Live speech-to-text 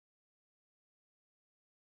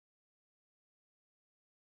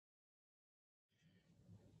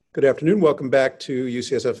Good afternoon. Welcome back to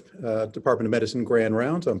UCSF Department of Medicine Grand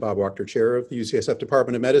Rounds. I'm Bob Wachter, Chair of the UCSF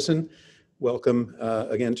Department of Medicine. Welcome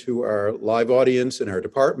again to our live audience in our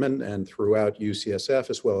department and throughout UCSF,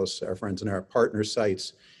 as well as our friends in our partner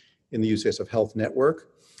sites in the UCSF Health Network.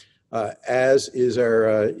 As is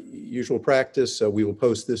our usual practice, we will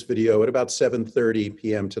post this video at about 7:30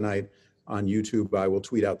 p.m. tonight on YouTube. I will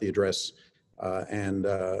tweet out the address and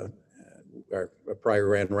our prior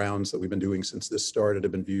grand rounds that we've been doing since this started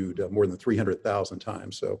have been viewed more than 300,000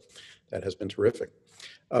 times. So that has been terrific.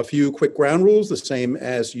 A few quick ground rules, the same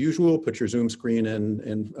as usual. Put your Zoom screen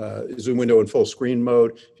in Zoom window in full screen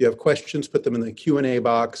mode. If you have questions, put them in the Q&A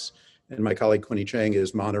box, and my colleague Quinny Chang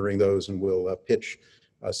is monitoring those and will pitch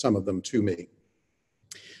some of them to me.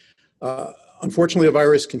 Unfortunately, the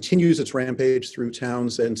virus continues its rampage through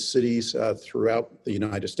towns and cities throughout the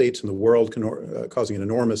United States and the world, causing an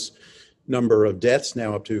enormous number of deaths,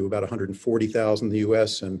 now up to about 140,000 in the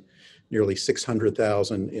US and nearly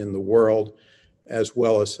 600,000 in the world, as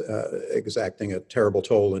well as exacting a terrible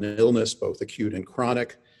toll in illness, both acute and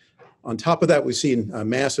chronic. On top of that, we've seen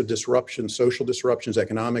massive disruptions, social disruptions,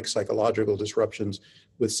 economic, psychological disruptions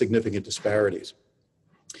with significant disparities.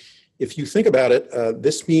 If you think about it,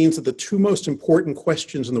 this means that the two most important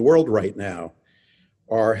questions in the world right now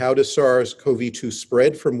are: how does SARS-CoV-2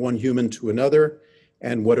 spread from one human to another,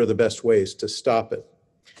 and what are the best ways to stop it?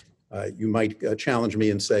 You might challenge me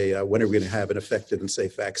and say, when are we going to have an effective and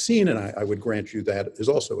safe vaccine? And I would grant you that is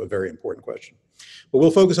also a very important question. But we'll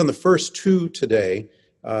focus on the first two today.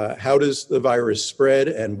 How does the virus spread,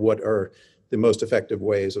 and what are the most effective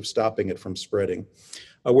ways of stopping it from spreading?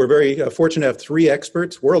 We're very fortunate to have three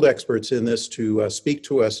experts, world experts in this, to speak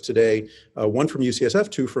to us today, one from UCSF,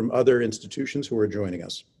 two from other institutions who are joining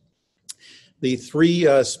us. The three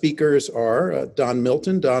speakers are Don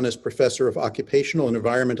Milton. Don is Professor of Occupational and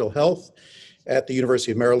Environmental Health at the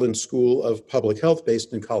University of Maryland School of Public Health,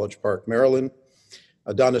 based in College Park, Maryland.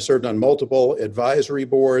 Don has served on multiple advisory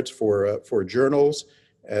boards for journals,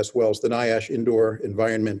 as well as the NIOSH Indoor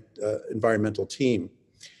Environmental Team.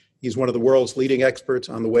 He's one of the world's leading experts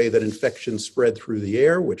on the way that infections spread through the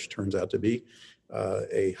air, which turns out to be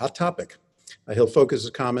a hot topic. He'll focus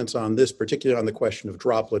his comments on this, particularly on the question of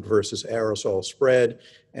droplet versus aerosol spread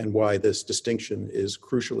and why this distinction is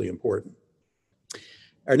crucially important.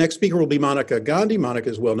 Our next speaker will be Monica Gandhi. Monica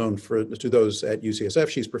is well known to those at UCSF.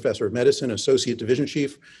 She's Professor of Medicine, Associate Division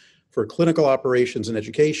Chief for Clinical Operations and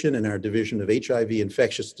Education in our Division of HIV,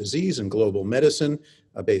 Infectious Disease and Global Medicine,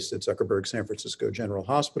 based at Zuckerberg San Francisco General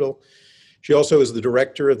Hospital. She also is the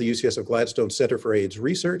director of the UCSF Gladstone Center for AIDS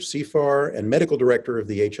Research, CFAR, and medical director of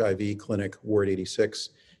the HIV Clinic, Ward 86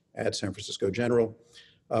 at San Francisco General.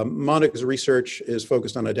 Monica's research is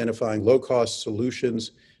focused on identifying low-cost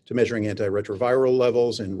solutions to measuring antiretroviral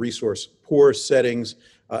levels in resource-poor settings,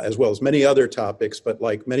 as well as many other topics. But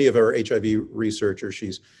like many of our HIV researchers,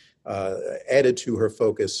 she's added to her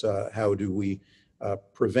focus, how do we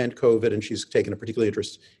prevent COVID, and she's taken a particular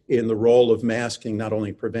interest in the role of masking, not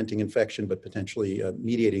only preventing infection, but potentially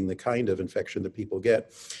mediating the kind of infection that people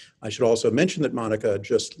get. I should also mention that Monica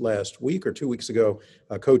just last week or 2 weeks ago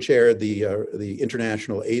co-chaired the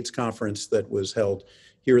International AIDS Conference that was held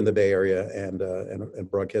here in the Bay Area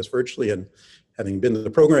and broadcast virtually. And having been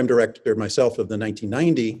the program director myself of the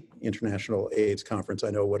 1990 International AIDS Conference,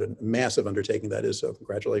 I know what a massive undertaking that is. So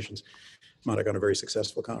congratulations, Monica, on a very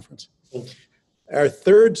successful conference. Our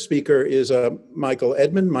third speaker is Michael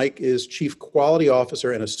Edmond. Mike is Chief Quality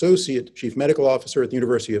Officer and Associate Chief Medical Officer at the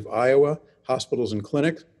University of Iowa Hospitals and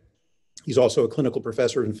Clinics. He's also a clinical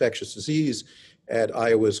professor of infectious disease at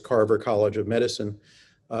Iowa's Carver College of Medicine.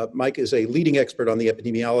 Mike is a leading expert on the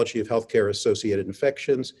epidemiology of healthcare-associated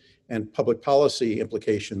infections and public policy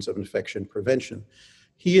implications of infection prevention.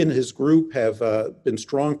 He and his group have been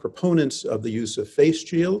strong proponents of the use of face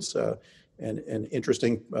shields, an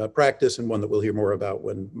interesting practice, and one that we'll hear more about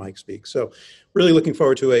when Mike speaks. So really looking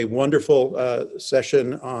forward to a wonderful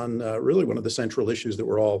session on really one of the central issues that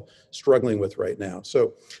we're all struggling with right now.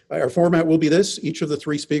 So our format will be this: each of the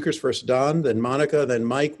three speakers, first Don, then Monica, then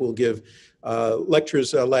Mike, will give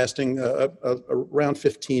lectures lasting around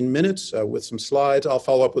 15 minutes with some slides. I'll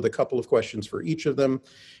follow up with a couple of questions for each of them.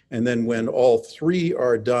 And then when all three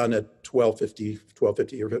are done at 12:50 or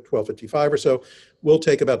 12:55 or so, we'll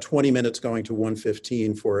take about 20 minutes going to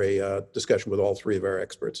 1:15 for a discussion with all three of our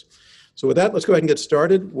experts. So with that, let's go ahead and get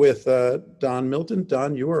started with Don Milton.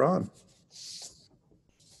 Don, you are on.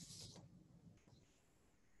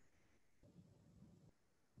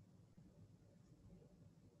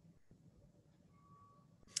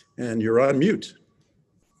 And you're on mute.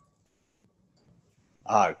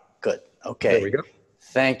 Good. Okay. There we go.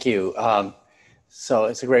 Thank you. So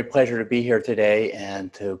it's a great pleasure to be here today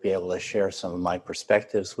and to be able to share some of my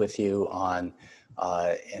perspectives with you on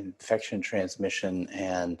infection transmission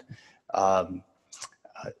and um,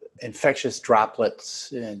 infectious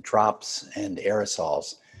droplets and drops and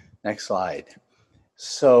aerosols. Next slide.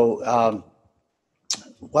 So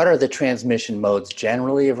what are the transmission modes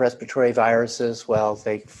generally of respiratory viruses? Well,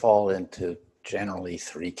 they fall into generally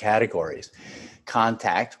three categories.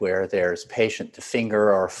 Contact, where there's patient to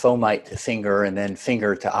finger or fomite to finger, and then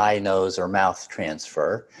finger to eye, nose, or mouth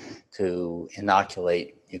transfer to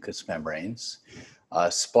inoculate mucous membranes.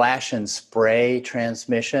 Splash and spray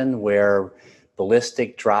transmission, where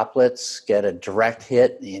ballistic droplets get a direct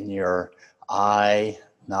hit in your eye,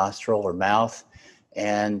 nostril, or mouth.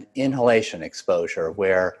 And inhalation exposure,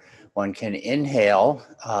 where one can inhale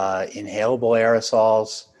inhalable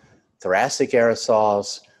aerosols, thoracic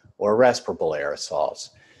aerosols, or respirable aerosols.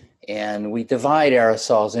 And we divide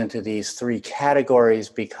aerosols into these three categories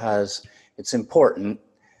because it's important.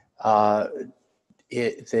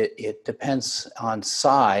 It depends on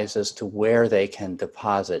size as to where they can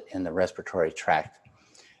deposit in the respiratory tract.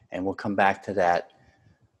 And we'll come back to that.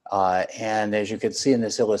 And as you can see in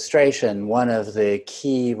this illustration, one of the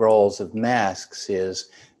key roles of masks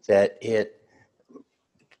is that it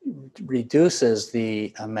reduces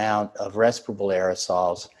the amount of respirable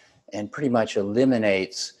aerosols and pretty much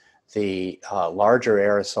eliminates the larger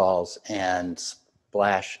aerosols and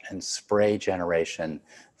splash and spray generation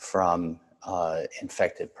from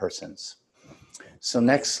infected persons. So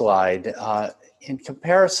next slide. In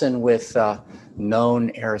comparison with known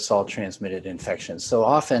aerosol transmitted infections, so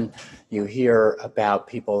often you hear about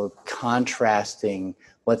people contrasting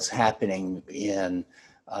what's happening in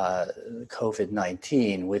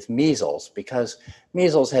COVID-19 with measles, because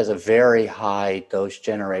measles has a very high dose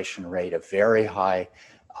generation rate, a very high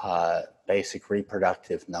basic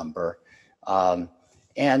reproductive number,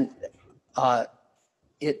 and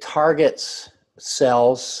it targets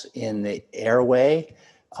cells in the airway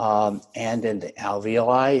and in the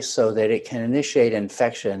alveoli so that it can initiate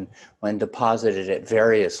infection when deposited at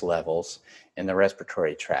various levels in the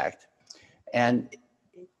respiratory tract. And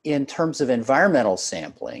in terms of environmental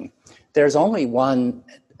sampling, there's only one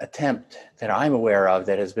attempt that I'm aware of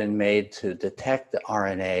that has been made to detect the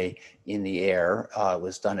RNA in the air. It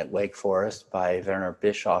was done at Wake Forest by Werner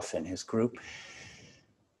Bischoff and his group.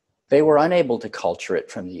 They were unable to culture it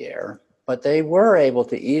from the air, but they were able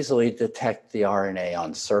to easily detect the RNA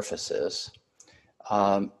on surfaces.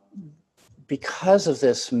 Because of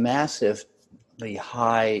this massively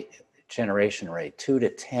high generation rate, 2 to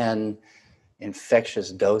 10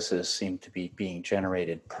 infectious doses seem to be being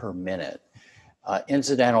generated per minute.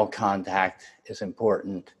 Incidental contact is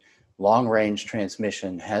important. Long-range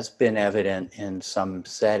transmission has been evident in some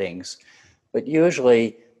settings, but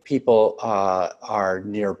usually people are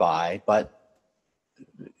nearby, but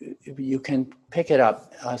you can pick it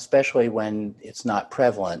up, especially when it's not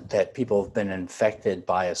prevalent, that people have been infected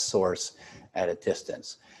by a source at a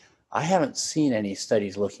distance. I haven't seen any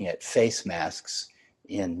studies looking at face masks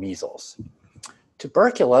in measles.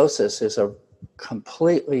 Tuberculosis is a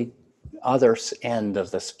completely other end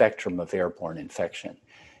of the spectrum of airborne infection.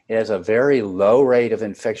 It has a very low rate of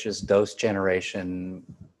infectious dose generation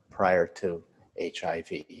prior to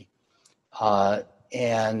HIV.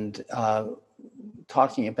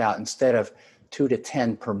 Talking about, instead of 2 to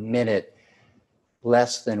 10 per minute,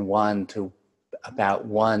 less than 1 to about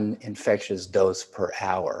 1 infectious dose per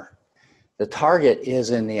hour. The target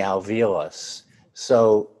is in the alveolus.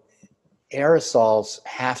 So aerosols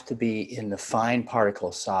have to be in the fine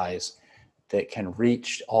particle size that can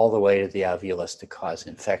reach all the way to the alveolus to cause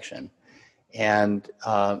infection. And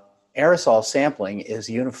aerosol sampling is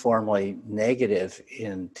uniformly negative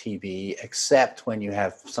in TB, except when you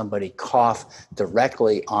have somebody cough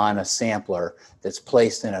directly on a sampler that's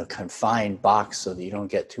placed in a confined box so that you don't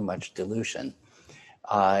get too much dilution.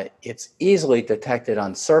 It's easily detected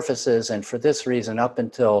on surfaces, and for this reason, up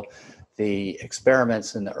until the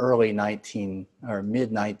experiments in the early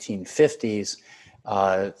mid-1950s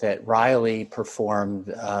that Riley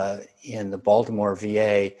performed in the Baltimore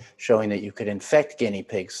VA, showing that you could infect guinea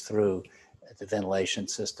pigs through the ventilation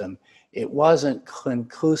system, it wasn't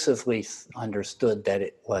conclusively understood that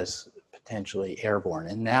it was potentially airborne.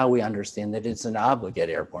 And now we understand that it's an obligate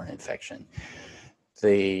airborne infection.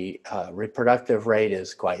 The reproductive rate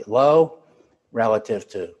is quite low relative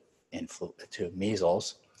to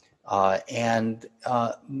measles.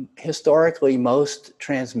 Historically, most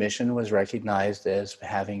transmission was recognized as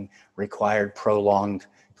having required prolonged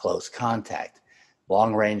close contact.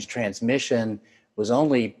 Long-range transmission was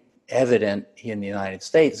only evident in the United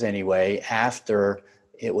States anyway after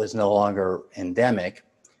it was no longer endemic.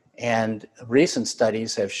 And recent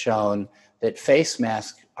studies have shown that face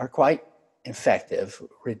masks are quite effective,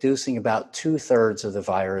 reducing about 2/3 of the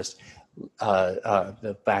virus,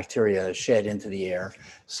 the bacteria shed into the air,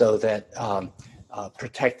 so that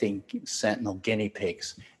protecting sentinel guinea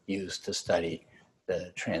pigs used to study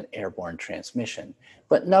the airborne transmission.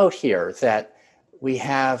 But note here that we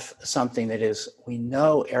have something that is, we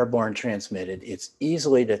know airborne transmitted, it's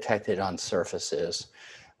easily detected on surfaces.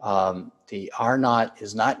 The R0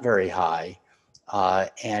 is not very high,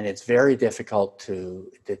 and it's very difficult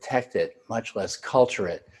to detect it, much less culture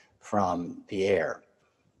it from the air.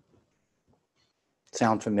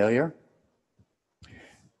 Sound familiar?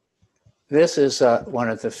 This is one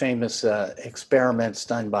of the famous experiments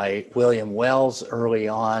done by William Wells early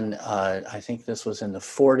on. I think this was in the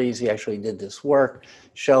 40s. He actually did this work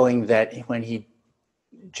showing that when he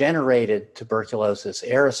generated tuberculosis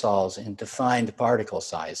aerosols in defined particle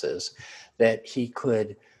sizes, that he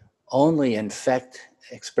could only infect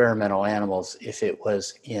experimental animals if it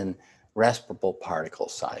was in respirable particle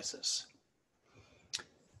sizes.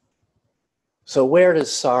 So where does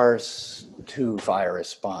SARS-2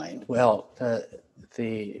 virus bind? Well,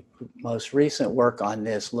 the most recent work on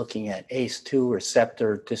this, looking at ACE2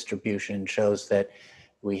 receptor distribution, shows that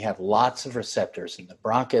we have lots of receptors in the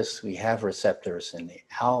bronchus, we have receptors in the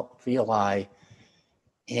alveoli,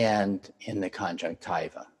 and in the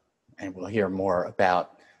conjunctiva. And we'll hear more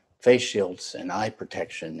about face shields and eye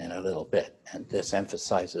protection in a little bit, and this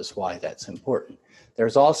emphasizes why that's important.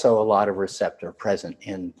 There's also a lot of receptor present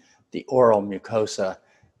in the oral mucosa,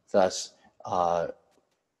 thus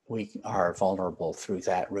we are vulnerable through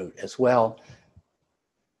that route as well,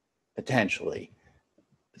 potentially.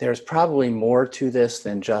 There's probably more to this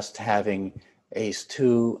than just having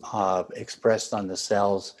ACE2 expressed on the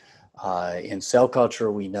cells. In cell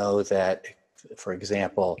culture, we know that, for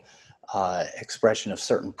example, expression of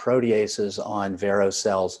certain proteases on Vero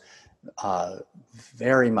cells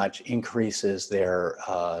very much increases their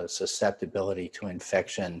susceptibility to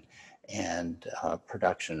infection and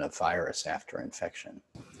production of virus after infection.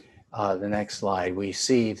 The next slide, we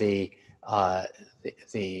see the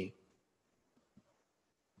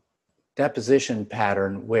deposition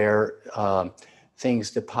pattern where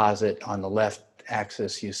things deposit. On the left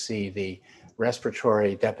axis, you see the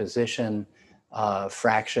respiratory deposition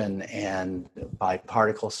fraction and by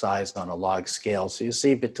particle size on a log scale. So you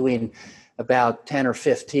see between about 10 or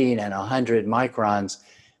 15 and 100 microns,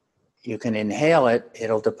 you can inhale it,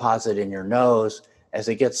 it'll deposit in your nose. As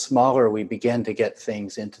it gets smaller, we begin to get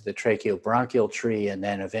things into the tracheobronchial tree and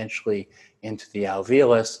then eventually into the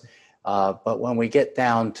alveolus. But when we get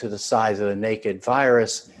down to the size of a naked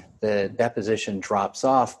virus, the deposition drops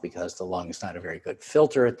off because the lung is not a very good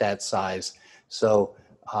filter at that size. So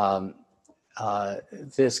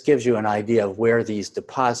this gives you an idea of where these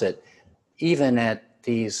deposit. Even at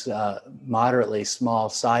these moderately small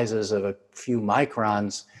sizes of a few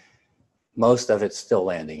microns, most of it's still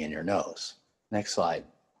landing in your nose. Next slide.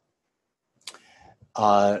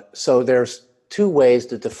 So there's two ways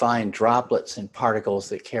to define droplets and particles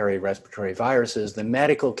that carry respiratory viruses. The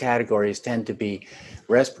medical categories tend to be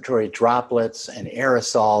respiratory droplets and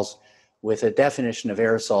aerosols, with a definition of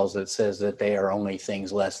aerosols that says that they are only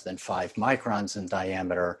things less than 5 microns in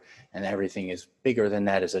diameter, and everything is bigger than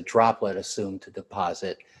that is a droplet assumed to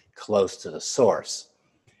deposit close to the source.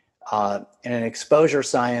 In an exposure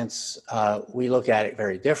science, we look at it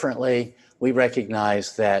very differently. We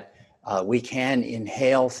recognize that we can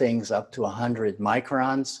inhale things up to 100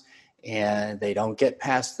 microns, and they don't get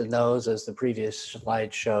past the nose, as the previous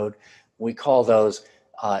slide showed. We call those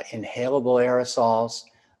inhalable aerosols.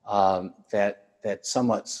 That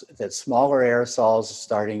smaller aerosols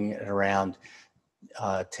starting at around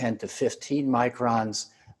 10 to 15 microns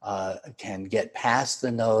can get past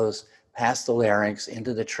the nose, past the larynx,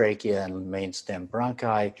 into the trachea and main stem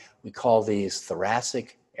bronchi. We call these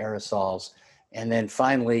thoracic aerosols. And then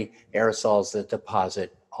finally, aerosols that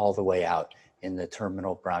deposit all the way out in the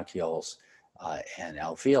terminal bronchioles and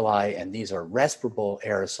alveoli. And these are respirable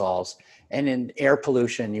aerosols. And in air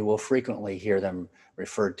pollution, you will frequently hear them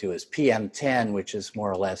referred to as PM10, which is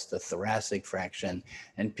more or less the thoracic fraction,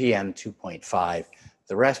 and PM2.5,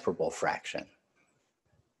 the respirable fraction.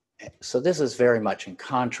 So this is very much in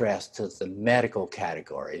contrast to the medical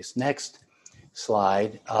categories. Next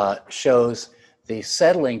slide shows the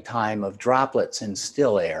settling time of droplets in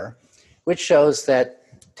still air, which shows that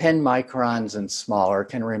 10 microns and smaller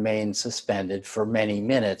can remain suspended for many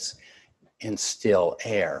minutes in still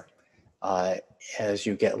air. As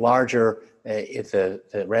you get larger,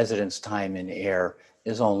 the residence time in air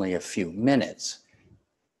is only a few minutes.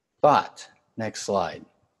 But, next slide.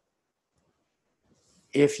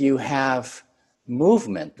 if you have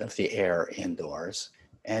movement of the air indoors,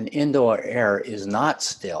 and indoor air is not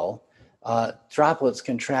still, droplets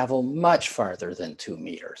can travel much farther than 2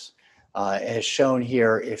 meters. As shown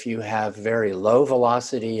here, if you have very low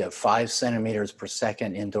velocity of 5 centimeters per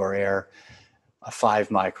second indoor air, a 5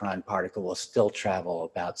 micron particle will still travel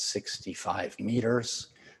about 65 meters,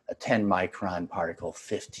 a 10 micron particle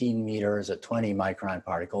 15 meters, a 20 micron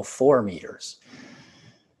particle 4 meters.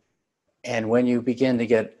 And when you begin to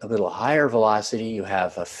get a little higher velocity, you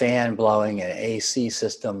have a fan blowing, an AC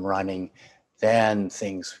system running, then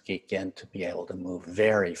things begin to be able to move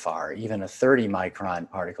very far. Even a 30 micron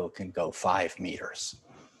particle can go 5 meters.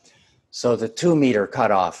 So the 2 meter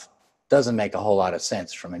cutoff doesn't make a whole lot of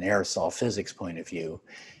sense from an aerosol physics point of view.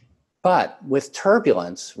 But with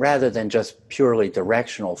turbulence, rather than just purely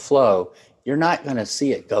directional flow, you're not going to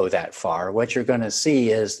see it go that far. What you're going to see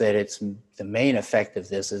is that the main effect of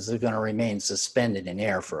this is it's going to remain suspended in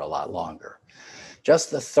air for a lot longer.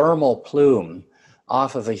 Just the thermal plume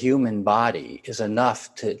off of a human body is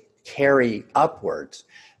enough to carry upwards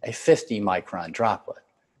a 50 micron droplet.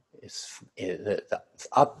 The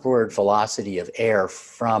upward velocity of air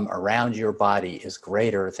from around your body is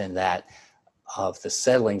greater than that of the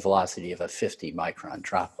settling velocity of a 50 micron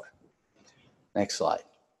droplet. Next slide.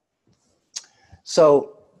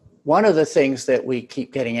 So one of the things that we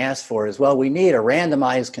keep getting asked for is, well, we need a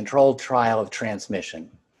randomized controlled trial of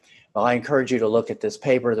transmission. Well, I encourage you to look at this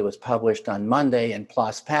paper that was published on Monday in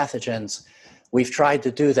PLOS Pathogens. We've tried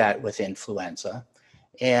to do that with influenza.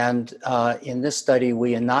 And in this study,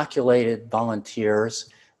 we inoculated volunteers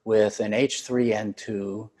with an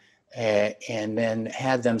H3N2 and then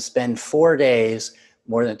had them spend 4 days,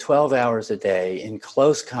 more than 12 hours a day, in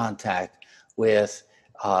close contact with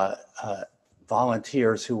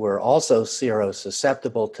volunteers who were also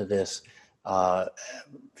serosusceptible to this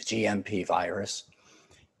GMP virus.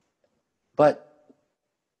 But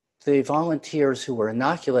the volunteers who were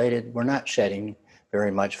inoculated were not shedding very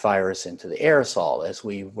much virus into the aerosol, as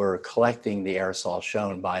we were collecting the aerosol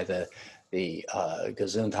shown by the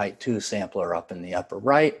Gesundheit 2 sampler up in the upper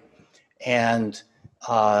right. And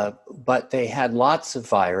but they had lots of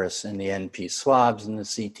virus in the NP swabs, and the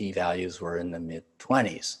CT values were in the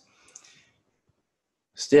mid-20s.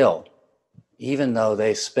 Still, even though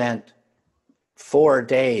they spent 4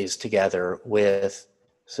 days together with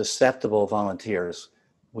susceptible volunteers,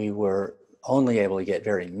 we were only able to get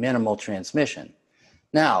very minimal transmission.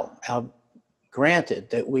 Now, granted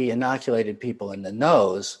that we inoculated people in the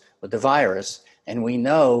nose with the virus, and we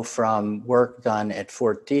know from work done at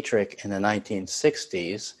Fort Detrick in the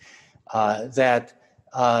 1960s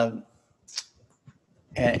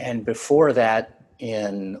and before that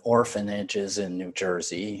in orphanages in New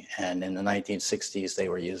Jersey, and in the 1960s they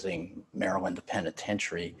were using Maryland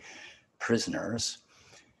penitentiary prisoners.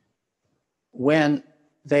 When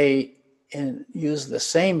they used the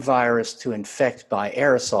same virus to infect by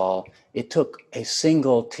aerosol, it took a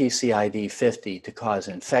single TCID50 to cause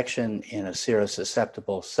infection in a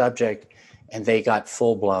serosusceptible subject, and they got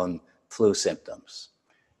full-blown flu symptoms.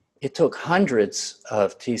 It took hundreds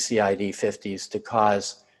of TCID50s to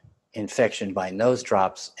cause infection by nose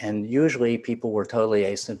drops, and usually people were totally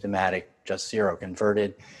asymptomatic, just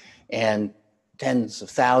seroconverted, and tens of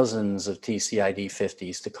thousands of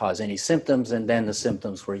TCID50s to cause any symptoms, and then the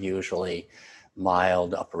symptoms were usually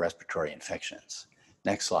mild upper respiratory infections.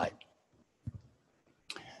 Next slide.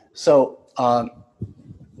 So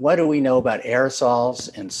what do we know about aerosols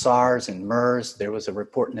and SARS and MERS? There was a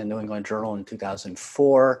report in the New England Journal in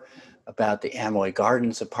 2004 about the Amoy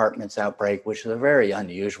Gardens Apartments outbreak, which is a very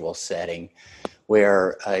unusual setting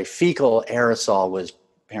where a fecal aerosol was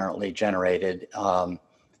apparently generated.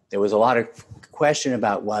 There was a lot of question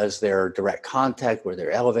about, was there direct contact, were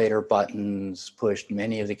there elevator buttons pushed?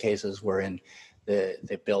 Many of the cases were in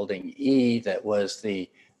the building E that was the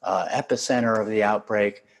epicenter of the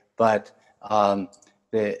outbreak, but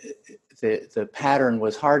the pattern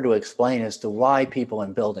was hard to explain as to why people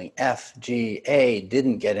in building F, G, A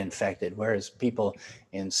didn't get infected, whereas people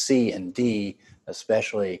in C and D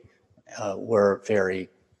especially were very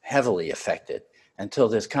heavily affected, until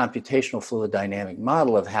this computational fluid dynamic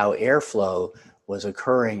model of how airflow was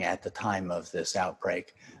occurring at the time of this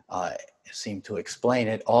outbreak seemed to explain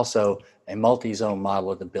it. Also, a multi-zone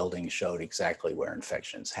model of the building showed exactly where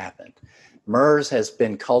infections happened. MERS has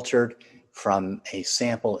been cultured from a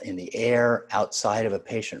sample in the air outside of a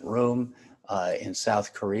patient room in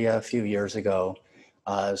South Korea a few years ago.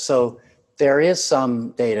 So there is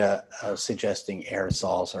some data suggesting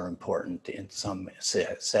aerosols are important in some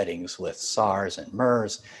settings with SARS and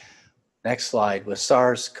MERS. Next slide. With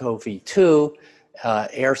SARS-CoV-2,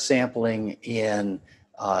 air sampling in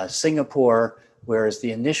Singapore, whereas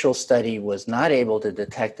the initial study was not able to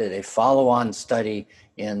detect it, a follow-on study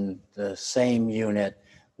in the same unit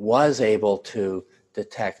was able to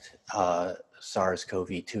detect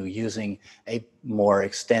SARS-CoV-2 using a more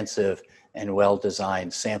extensive and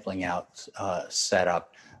well-designed sampling out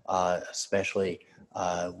setup, especially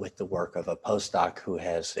with the work of a postdoc who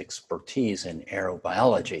has expertise in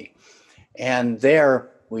aerobiology. And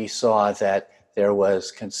there we saw that there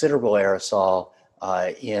was considerable aerosol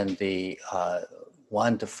in the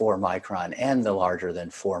 1 to 4 micron and the larger than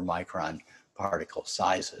 4 micron particle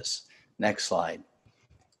sizes. Next slide.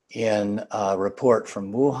 In a report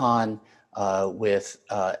from Wuhan with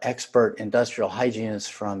expert industrial hygienists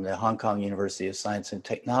from the Hong Kong University of Science and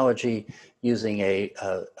Technology using a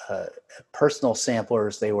personal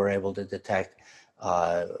samplers, they were able to detect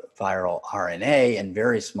viral RNA in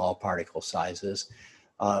very small particle sizes.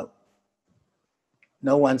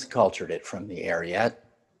 No one's cultured it from the air yet,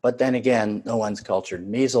 but then again, no one's cultured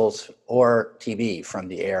measles or TB from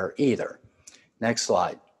the air either. Next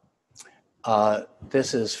slide.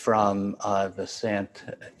 This is from the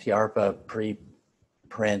Santiarpa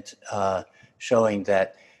preprint showing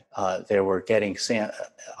that they were getting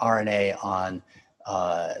RNA on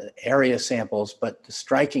area samples, but the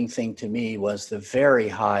striking thing to me was the very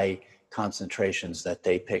high concentrations that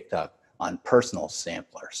they picked up on personal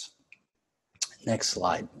samplers. Next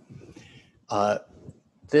slide.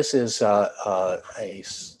 This is a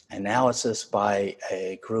analysis by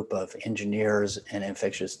a group of engineers and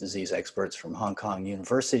infectious disease experts from Hong Kong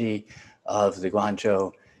University of the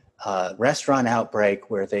Guangzhou restaurant outbreak,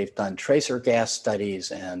 where they've done tracer gas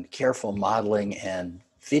studies and careful modeling and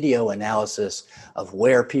video analysis of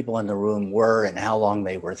where people in the room were and how long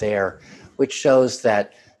they were there, which shows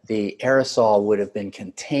that the aerosol would have been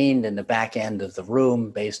contained in the back end of the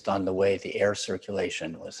room based on the way the air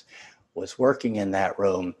circulation was working in that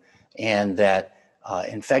room, and that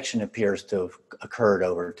infection appears to have occurred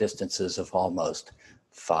over distances of almost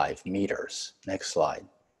 5 meters. Next slide.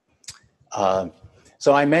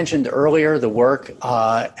 So I mentioned earlier the work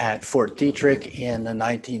at Fort Detrick in the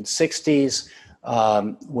 1960s,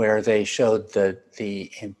 where they showed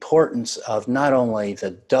the importance of not only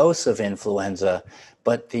the dose of influenza,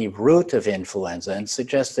 but the route of influenza, and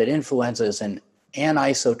suggest that influenza is an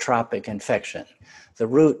anisotropic infection. The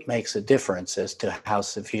route makes a difference as to how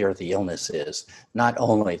severe the illness is, not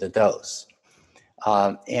only the dose.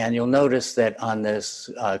 And you'll notice that on this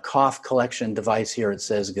cough collection device here, it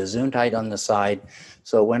says Gesundheit on the side.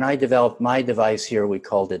 So when I developed my device here, we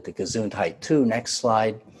called it the Gesundheit 2. Next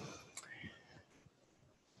slide.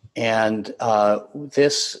 And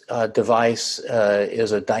this device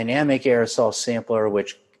is a dynamic aerosol sampler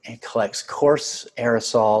which collects coarse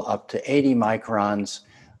aerosol up to 80 microns,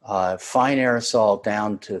 fine aerosol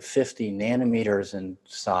down to 50 nanometers in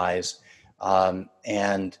size,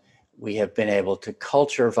 and we have been able to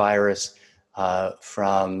culture virus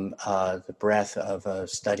from the breadth of a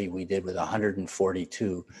study we did with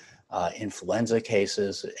 142 influenza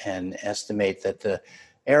cases, and estimate that the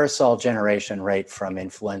aerosol generation rate from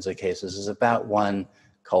influenza cases is about 1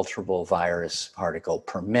 culturable virus particle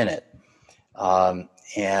per minute.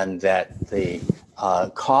 And that the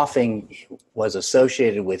coughing was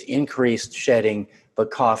associated with increased shedding,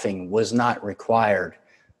 but coughing was not required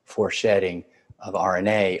for shedding of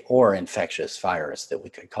RNA or infectious virus that we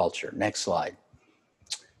could culture. Next slide.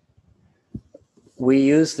 We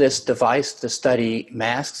use this device to study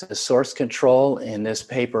masks as source control in this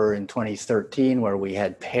paper in 2013, where we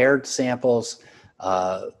had paired samples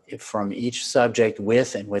from each subject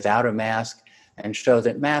with and without a mask, and show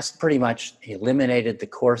that masks pretty much eliminated the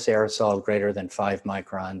coarse aerosol greater than 5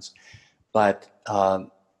 microns, but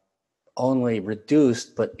only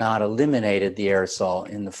reduced but not eliminated the aerosol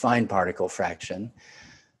in the fine particle fraction.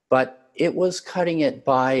 But it was cutting it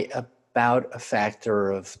by about a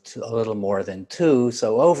factor of a little more than 2.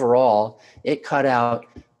 So overall, it cut out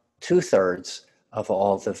 2/3 of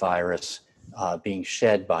all the virus being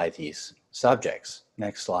shed by these subjects.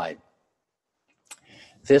 Next slide.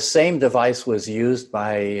 This same device was used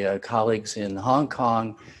by colleagues in Hong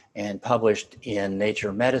Kong and published in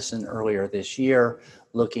Nature Medicine earlier this year,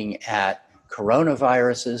 looking at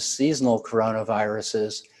coronaviruses, seasonal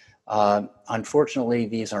coronaviruses. Unfortunately,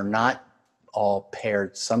 these are not all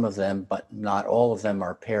paired, some of them, but not all of them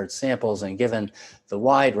are paired samples. And given the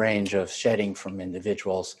wide range of shedding from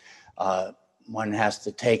individuals, one has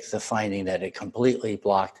to take the finding that it completely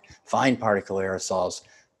blocked fine particle aerosols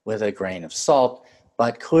with a grain of salt.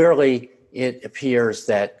 But clearly, it appears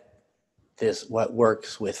that what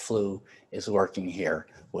works with flu is working here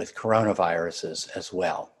with coronaviruses as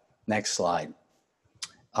well. Next slide.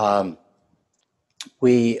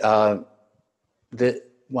 we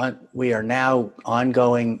we are now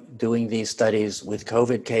ongoing doing these studies with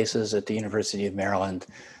COVID cases at the University of Maryland,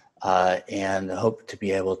 and hope to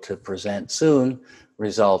be able to present soon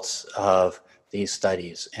results of these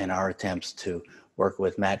studies and our attempts to work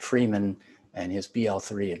with Matt Freeman and his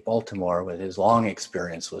BL3 at Baltimore with his long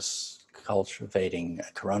experience with cultivating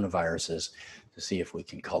coronaviruses to see if we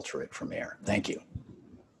can culture it from air. Thank you.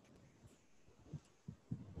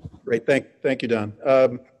 Great, thank you, Don.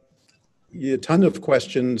 A ton of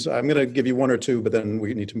questions. I'm going to give you one or two, but then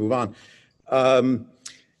we need to move on.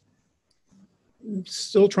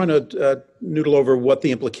 Still trying to noodle over what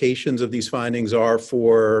the implications of these findings are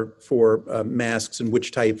for masks and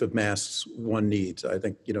which type of masks one needs. I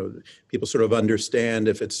think, people sort of understand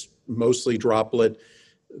if it's mostly droplet,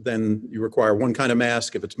 then you require one kind of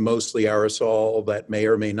mask. If it's mostly aerosol, that may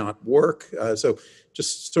or may not work. So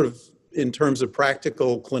just sort of in terms of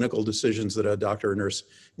practical clinical decisions that a doctor or nurse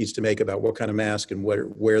needs to make about what kind of mask and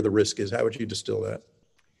where the risk is, how would you distill that?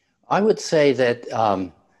 I would say that,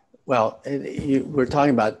 we're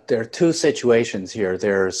talking about, there are two situations here.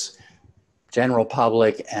 There's general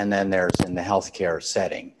public, and then there's in the healthcare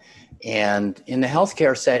setting. And in the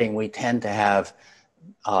healthcare setting, we tend to have,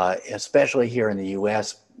 especially here in the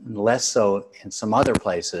US, less so in some other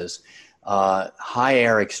places, high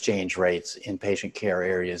air exchange rates in patient care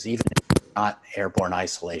areas, even if not airborne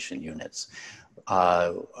isolation units.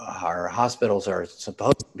 Our hospitals are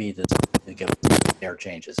supposed to be designed to give air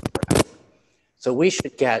changes. So we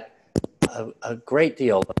should get a great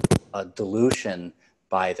deal of dilution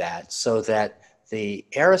by that, so that the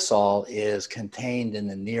aerosol is contained in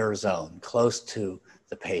the near zone, close to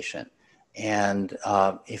the patient. And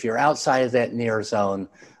if you're outside of that near zone,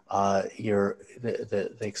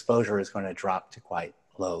 the exposure is going to drop to quite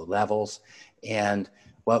low levels. And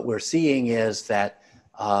what we're seeing is that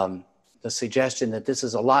the suggestion that this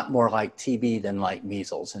is a lot more like TB than like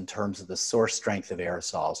measles in terms of the source strength of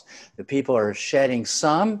aerosols. The people are shedding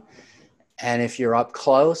some, and if you're up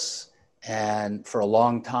close and for a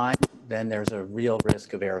long time, then there's a real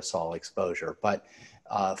risk of aerosol exposure. But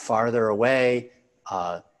farther away,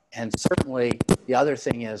 and certainly the other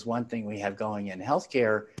thing is, one thing we have going in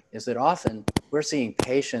healthcare is that often we're seeing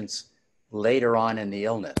patients later on in the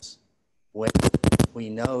illness when we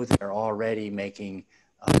know they're already making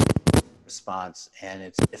a response and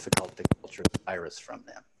it's difficult to culture the virus from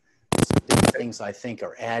them. So these things I think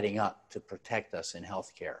are adding up to protect us in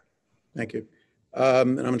healthcare. Thank you.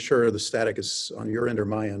 And I'm not sure the static is on your end or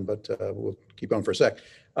my end, but we'll keep on for a sec.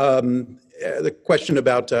 The question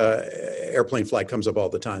about airplane flight comes up all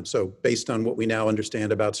the time. So based on what we now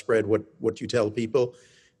understand about spread, what do you tell people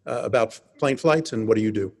about plane flights, and what do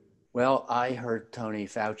you do? Well, I heard Tony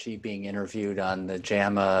Fauci being interviewed on the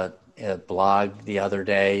JAMA blog the other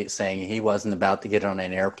day saying he wasn't about to get on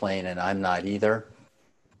an airplane, and I'm not either.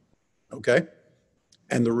 Okay.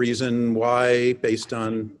 And the reason why, based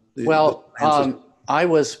on I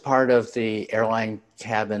was part of the Airline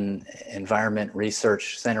Cabin Environment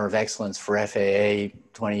Research Center of Excellence for FAA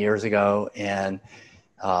 20 years ago, and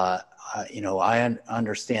I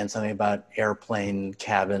understand something about airplane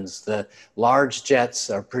cabins. The large jets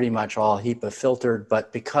are pretty much all HEPA filtered,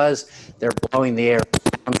 but because they're blowing the air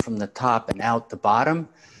down from the top and out the bottom,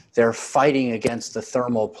 they're fighting against the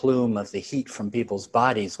thermal plume of the heat from people's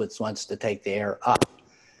bodies, which wants to take the air up.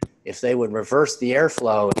 If they would reverse the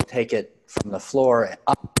airflow and take it from the floor and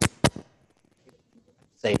up,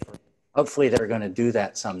 safer. Hopefully they're going to do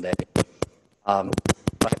that someday.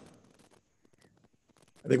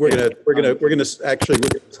 I think we're gonna stop,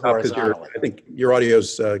 because I think your audio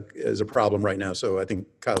is a problem right now. So I think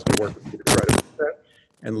Kyle's gonna work with you to try to fix that,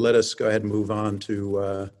 and let us go ahead and move on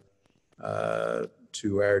to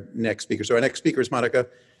our next speaker. So our next speaker is Monica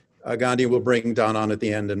Gandhi. We'll bring Don on at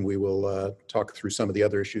the end, and we will talk through some of the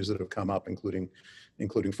other issues that have come up, including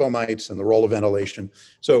fomites and the role of ventilation.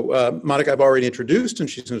 So Monica, I've already introduced, and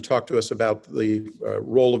she's going to talk to us about the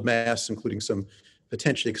role of masks, including some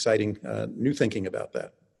potentially exciting new thinking about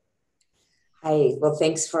that. Hi, well,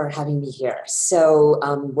 thanks for having me here. So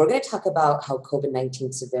we're going to talk about how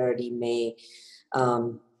COVID-19 severity may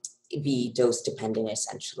be dose dependent,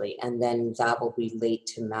 essentially, and then that will relate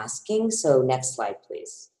to masking. So next slide,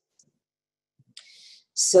 please.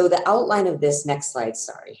 So the outline of this, next slide,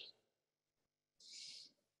 sorry.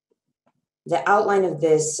 The outline of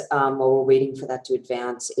this, while we're waiting for that to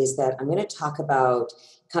advance, is that I'm going to talk about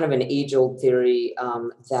kind of an age-old theory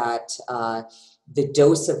that the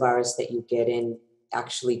dose of virus that you get in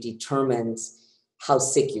actually determines how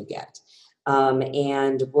sick you get.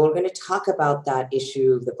 And we're going to talk about that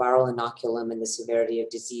issue of the viral inoculum and the severity of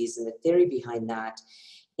disease and the theory behind that.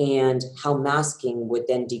 and how masking would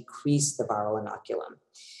then decrease the viral inoculum.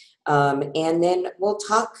 And then we'll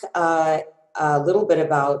talk a little bit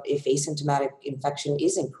about if asymptomatic infection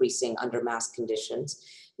is increasing under mask conditions.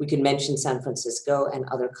 We can mention San Francisco and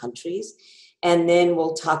other countries. And then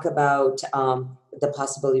we'll talk about the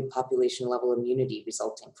possibility of population level immunity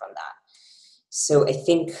resulting from that. So I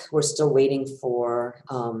think we're still waiting for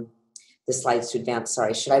the slides to advance.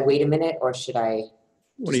 Sorry, should I wait a minute or should I?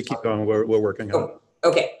 Why don't you keep going? We're working on it.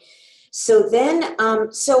 Okay. So then,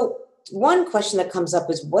 so one question that comes up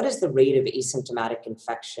is, what is the rate of asymptomatic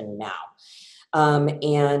infection now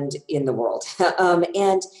and in the world?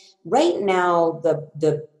 And right now,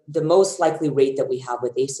 the most likely rate that we have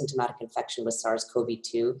with asymptomatic infection with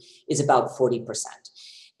SARS-CoV-2 is about 40%.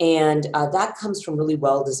 And that comes from really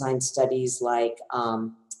well-designed studies like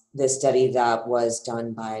the study that was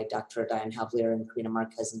done by Dr. Diane Havlier and Karina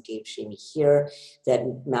Marquez and Gabe Shamey here, that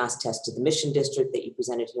mass tested the Mission District that you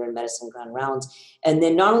presented here in Medicine Grand Rounds. And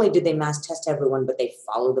then not only did they mass test everyone, but they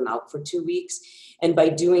followed them out for 2 weeks. And by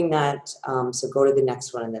doing that, so go to the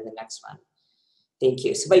next one and then the next one. Thank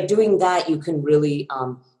you. So by doing that, you can really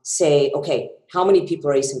say, okay, how many people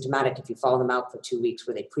are asymptomatic if you follow them out for 2 weeks?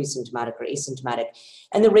 Were they pre-symptomatic or asymptomatic?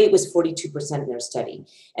 And the rate was 42% in their study.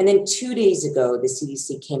 And then 2 days ago, the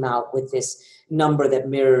CDC came out with this number that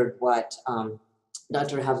mirrored what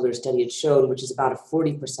Dr. Havler's study had shown, which is about a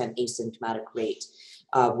 40% asymptomatic rate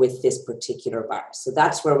with this particular virus. So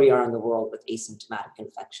that's where we are in the world with asymptomatic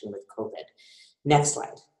infection with COVID. Next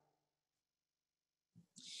slide.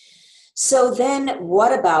 So then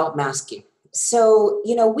what about masking? So,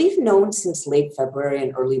 you know, we've known since late February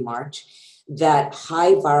and early March that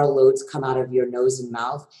high viral loads come out of your nose and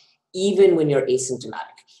mouth, even when you're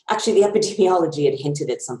asymptomatic. Actually, the epidemiology had hinted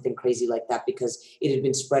at something crazy like that because it had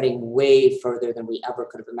been spreading way further than we ever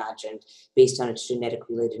could have imagined based on its genetic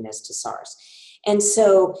relatedness to SARS. And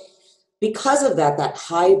so because of that, that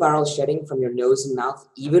high viral shedding from your nose and mouth,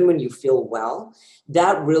 even when you feel well,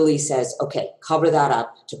 that really says, okay, cover that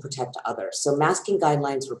up to protect others. So masking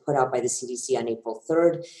guidelines were put out by the CDC on April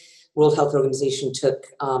 3rd. World Health Organization took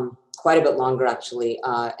quite a bit longer, actually,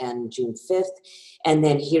 and June 5th. And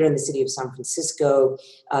then here in the city of San Francisco,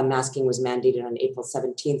 masking was mandated on April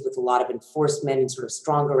 17th with a lot of enforcement and sort of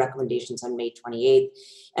stronger recommendations on May 28th,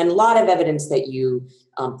 and a lot of evidence that you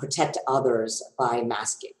protect others by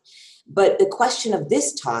masking. But the question of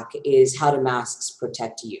this talk is, how do masks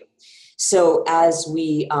protect you? So as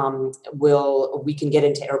we can get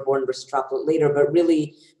into airborne versus droplet later, but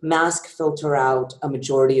really masks filter out a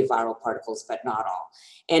majority of viral particles, but not all.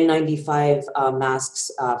 N95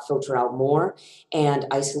 masks filter out more, and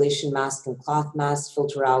isolation masks and cloth masks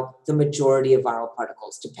filter out the majority of viral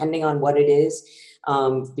particles, depending on what it is,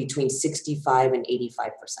 between 65 and 85%.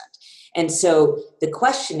 And so the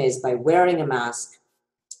question is, by wearing a mask,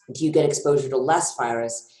 do you get exposure to less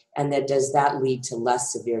virus, and then does that lead to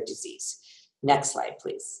less severe disease? Next slide,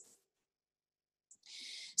 please.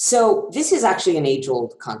 So this is actually an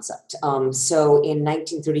age-old concept. So in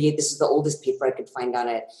 1938, this is the oldest paper I could find on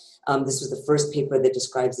it. This was the first paper that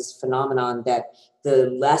describes this phenomenon that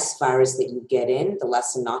the less virus that you get in, the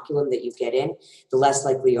less inoculum that you get in, the less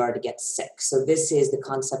likely you are to get sick. So this is the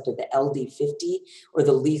concept of the LD50, or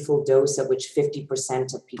the lethal dose at which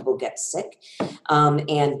 50% of people get sick.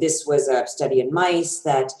 And this was a study in mice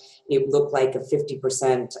that it looked like a 50%,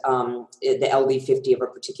 the LD50 of a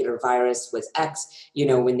particular virus was X. You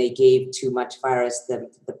know, when they gave too much virus, the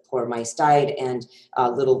poor mice died, and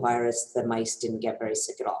little virus, the mice didn't get very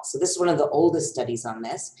sick at all. So this is one of the oldest studies on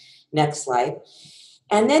this. Next slide.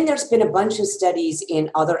 And then there's been a bunch of studies in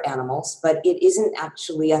other animals, but it isn't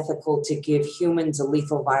actually ethical to give humans a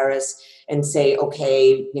lethal virus and say,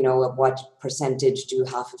 okay, you know, at what percentage do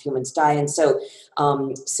half of humans die? And so,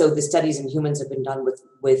 so the studies in humans have been done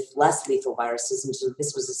with less lethal viruses. And so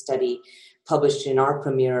this was a study published in our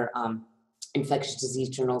premier Infectious Disease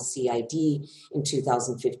Journal, CID, in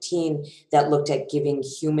 2015, that looked at giving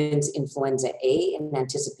humans influenza A in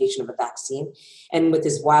anticipation of a vaccine. And with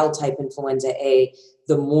this wild type influenza A,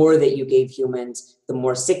 the more that you gave humans, the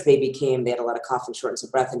more sick they became. They had a lot of cough and shortness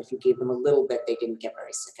of breath. And if you gave them a little bit, they didn't get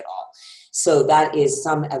very sick at all. So that is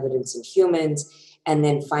some evidence in humans. And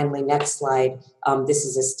then finally, next slide, this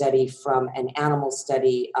is a study from an animal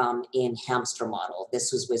study in hamster model.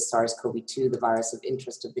 This was with SARS-CoV-2, the virus of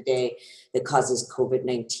interest of the day that causes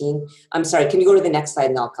COVID-19. I'm sorry, can you go to the next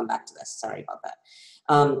slide and I'll come back to this? Sorry about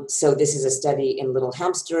that. So this is a study in little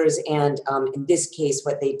hamsters, and in this case,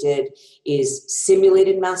 what they did is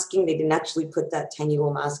simulated masking. They didn't actually put that tiny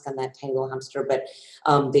little mask on that tiny little hamster, but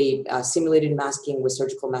they simulated masking with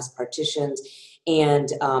surgical mask partitions,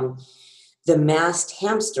 and The masked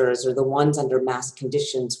hamsters, or the ones under masked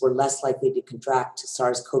conditions, were less likely to contract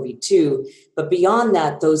SARS-CoV-2. But beyond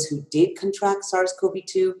that, those who did contract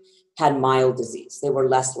SARS-CoV-2 had mild disease. They were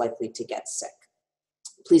less likely to get sick.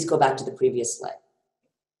 Please go back to the previous slide.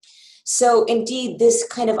 So indeed, this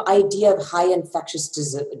kind of idea of high infectious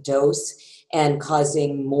dose and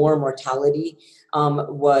causing more mortality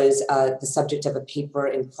was the subject of a paper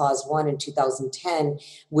in PLOS One in 2010,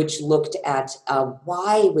 which looked at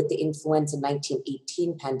why with the influenza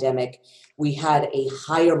 1918 pandemic, we had a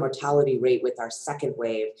higher mortality rate with our second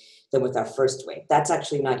wave than with our first wave. That's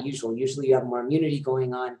actually not usual. Usually you have more immunity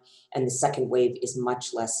going on and the second wave is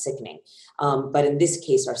much less sickening. But in this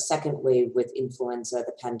case, our second wave with influenza,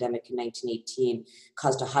 the pandemic in 1918,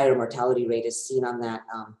 caused a higher mortality rate as seen on that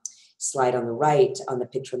slide on the right, on the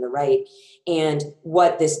picture on the right. And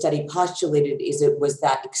what this study postulated is it was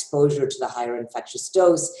that exposure to the higher infectious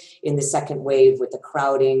dose in the second wave with the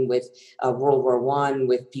crowding, with World War I,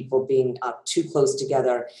 with people being too close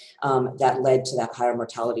together, that led to that higher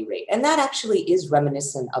mortality rate. And that actually is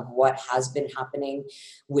reminiscent of what has been happening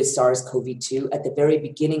with SARS-CoV-2. At the very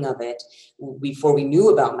beginning of it, before we knew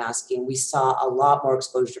about masking, we saw a lot more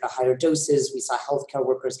exposure to higher doses. We saw healthcare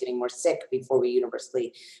workers getting more sick before we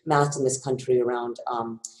universally masked in this country around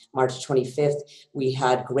March 25th. We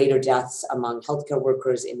had greater deaths among healthcare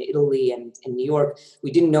workers in Italy and in New York. We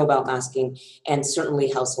didn't know about masking, and certainly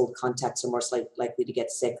household contacts are more likely to get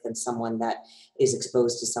sick than someone that is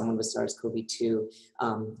exposed to someone with SARS-CoV-2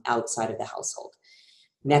 outside of the household.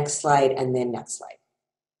 Next slide, and then next slide.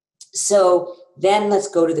 So then let's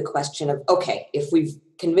go to the question of, okay, if we've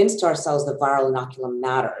convinced ourselves that viral inoculum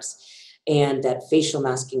matters and that facial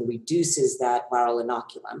masking reduces that viral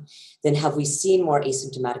inoculum, then have we seen more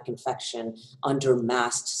asymptomatic infection under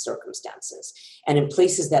masked circumstances? And in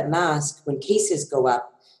places that mask, when cases go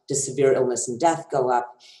up, does severe illness and death go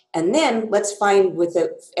up? And then let's find with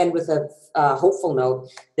a hopeful note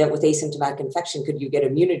that with asymptomatic infection, could you get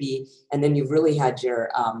immunity? And then you've really had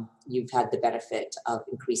your, you've had the benefit of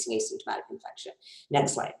increasing asymptomatic infection.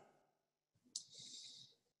 Next slide.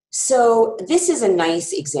 So this is a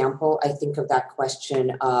nice example, I think, of that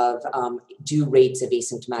question of do rates of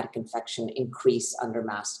asymptomatic infection increase under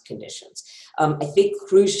masked conditions? I think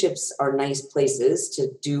cruise ships are nice places to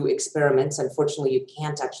do experiments. Unfortunately, you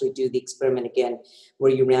can't actually do the experiment again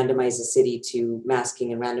where you randomize a city to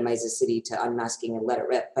masking and randomize a city to unmasking and let it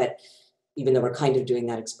rip. But even though we're kind of doing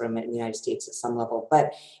that experiment in the United States at some level.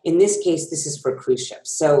 But in this case, this is for cruise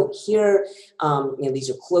ships. So here, these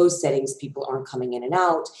are closed settings, people aren't coming in and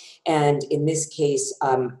out. And in this case,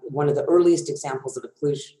 one of the earliest examples of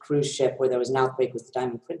a cruise ship where there was an outbreak was the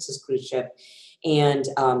Diamond Princess cruise ship. And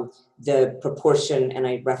the proportion, and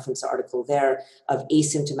I reference the article there, of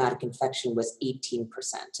asymptomatic infection was 18%.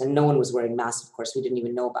 And no one was wearing masks, of course, we didn't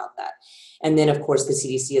even know about that. And then, of course, the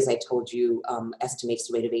CDC, as I told you, estimates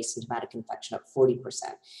the rate of asymptomatic infection at 40%.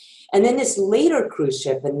 And then this later cruise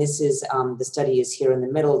ship, and this is, the study is here in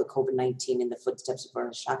the middle, the COVID-19 in the footsteps of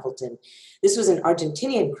Ernest Shackleton. This was an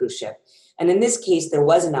Argentinian cruise ship. And in this case, there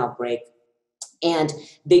was an outbreak. And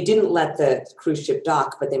they didn't let the cruise ship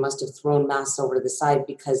dock, but they must have thrown masks over to the side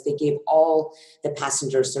because they gave all the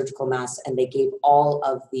passengers surgical masks and they gave all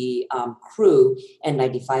of the crew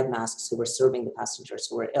N95 masks who were serving the passengers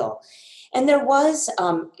who were ill. And there was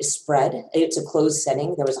a spread. It's a closed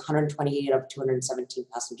setting. There was 128 of 217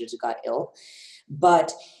 passengers who got ill.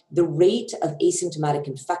 But the rate of asymptomatic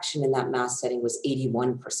infection in that mask setting was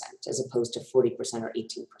 81% as opposed to 40% or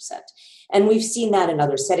 18%. And we've seen that in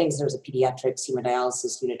other settings. There was a pediatrics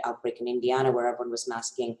hemodialysis unit outbreak in Indiana where everyone was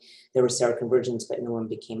masking. There were seroconversions, but no one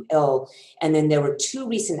became ill. And then there were two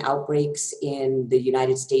recent outbreaks in the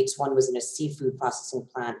United States. One was in a seafood processing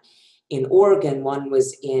plant in Oregon, one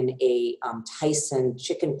was in a Tyson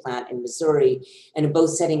chicken plant in Missouri. And in both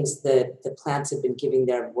settings, the plants had been giving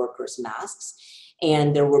their workers masks.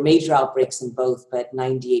 And there were major outbreaks in both, but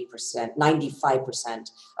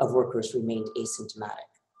 95% of workers remained asymptomatic.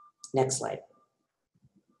 Next slide.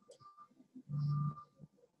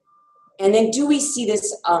 And then do we see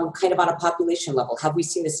this kind of on a population level? Have we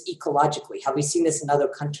seen this ecologically? Have we seen this in other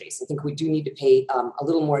countries? I think we do need to pay a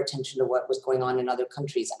little more attention to what was going on in other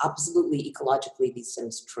countries. Absolutely, ecologically, these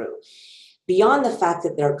things are true. Beyond the fact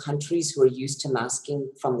that there are countries who are used to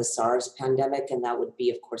masking from the SARS pandemic, and that would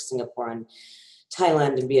be, of course, Singapore and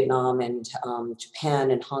Thailand and Vietnam and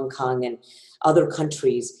Japan and Hong Kong and other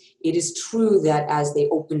countries, it is true that as they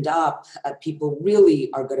opened up, people really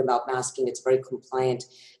are good about masking. It's a very compliant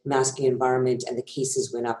masking environment and the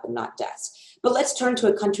cases went up and not deaths. But let's turn to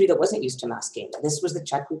a country that wasn't used to masking. This was the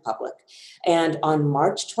Czech Republic. And on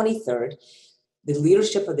March 23rd, the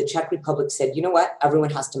leadership of the Czech Republic said, you know what, everyone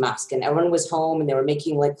has to mask. And everyone was home and they were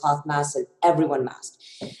making like cloth masks and everyone masked.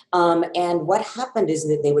 And what happened is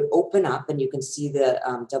that they would open up, and you can see the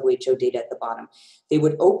WHO data at the bottom. They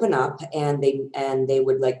would open up and they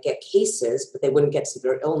would like get cases, but they wouldn't get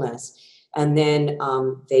severe illness. And then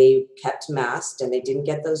they kept masked and they didn't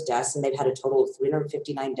get those deaths. And they've had a total of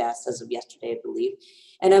 359 deaths as of yesterday, I believe.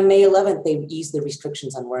 And on May 11th, they eased the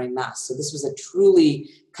restrictions on wearing masks. So this was a truly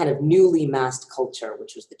kind of newly masked culture,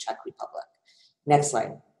 which was the Czech Republic. Next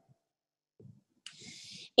slide.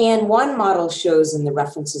 And one model shows in the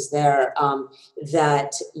references there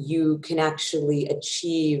that you can actually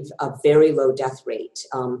achieve a very low death rate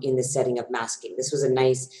in the setting of masking. This was a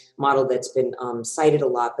nice model that's been cited a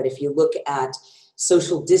lot, but if you look at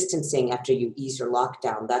social distancing after you ease your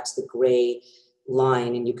lockdown, that's the gray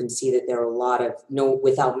line, and you can see that there are a lot of,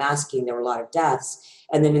 without masking, there were a lot of deaths.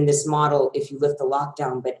 And then in this model, if you lift the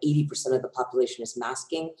lockdown, but 80% of the population is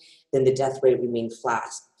masking, then the death rate remained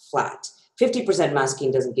flat. 50%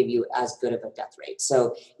 masking doesn't give you as good of a death rate.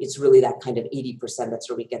 So it's really that kind of 80%. That's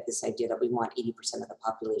where we get this idea that we want 80% of the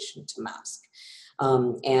population to mask.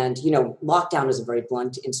 And, lockdown is a very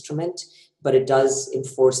blunt instrument, but it does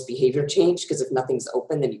enforce behavior change, because if nothing's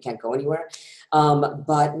open, then you can't go anywhere.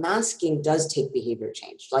 But masking does take behavior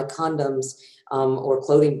change, like condoms or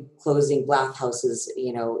closing bathhouses,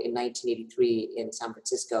 in 1983 in San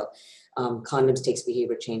Francisco. Condoms takes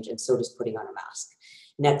behavior change, and so does putting on a mask.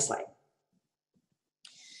 Next slide.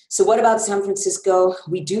 So what about San Francisco?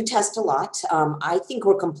 We do test a lot. I think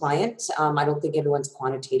we're compliant. I don't think everyone's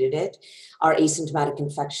quantitated it. Our asymptomatic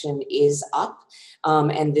infection is up.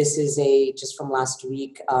 And this is just from last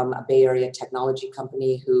week, a Bay Area technology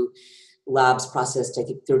company who labs processed, I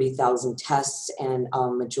think, 30,000 tests, and a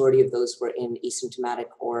majority of those were in asymptomatic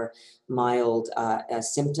or mild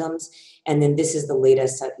symptoms. And then this is the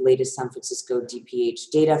latest San Francisco DPH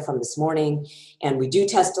data from this morning. And we do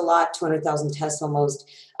test a lot, 200,000 tests almost.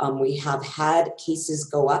 We have had cases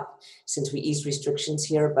go up since we eased restrictions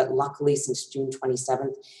here, but luckily since June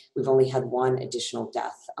 27th, we've only had one additional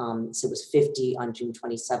death. So it was 50 on June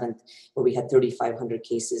 27th, where we had 3,500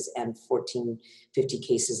 cases, and 1,450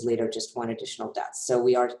 cases later, just one additional death. So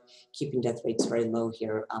we are keeping death rates very low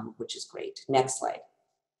here, which is great. Next slide.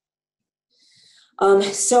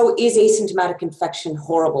 So is asymptomatic infection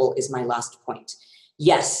horrible, is my last point.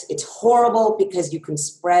 Yes, it's horrible because you can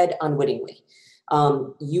spread unwittingly.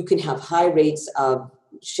 You can have high rates of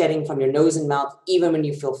shedding from your nose and mouth, even when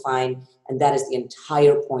you feel fine. And that is the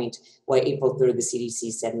entire point why April 3rd, the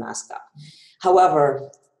CDC said mask up.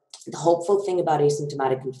 However, the hopeful thing about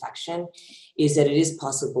asymptomatic infection is that it is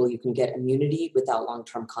possible you can get immunity without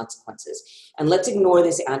long-term consequences. And let's ignore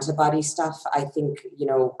this antibody stuff. I think,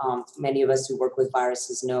 many of us who work with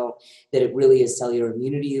viruses know that it really is cellular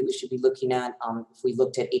immunity that we should be looking at. If we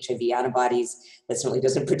looked at HIV antibodies, that certainly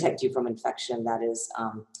doesn't protect you from infection. That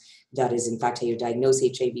is in fact how you diagnose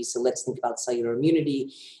HIV. So let's think about cellular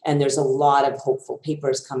immunity. And there's a lot of hopeful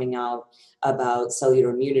papers coming out about cellular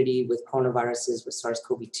immunity with coronaviruses, with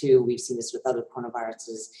SARS-CoV-2. We've seen this with other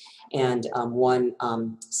coronaviruses. And one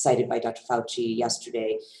cited by Dr. Fauci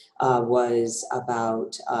yesterday was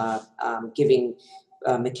about giving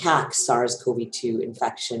macaques SARS-CoV-2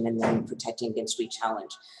 infection and then protecting against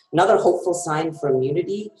rechallenge. Another hopeful sign for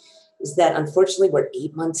immunity is that unfortunately we're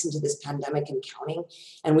 8 months into this pandemic and counting,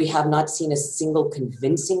 and we have not seen a single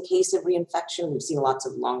convincing case of reinfection. We've seen lots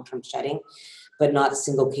of long-term shedding, but not a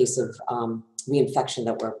single case of reinfection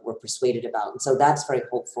that we're persuaded about. And so that's very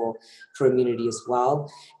hopeful for immunity as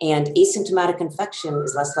well. And asymptomatic infection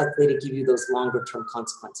is less likely to give you those longer-term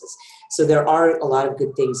consequences. So there are a lot of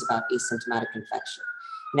good things about asymptomatic infection.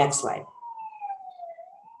 Next slide.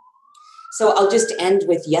 So I'll just end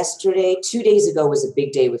with yesterday. 2 days ago was a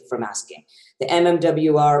big day for masking. The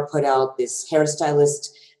MMWR put out this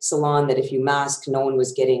hairstylist salon that if you mask, no one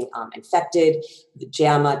was getting infected. The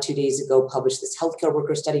JAMA 2 days ago published this healthcare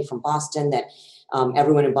worker study from Boston that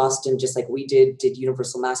everyone in Boston, just like we did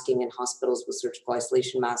universal masking in hospitals with surgical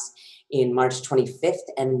isolation masks in March 25th.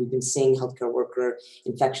 And we've been seeing healthcare worker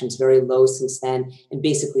infections very low since then. And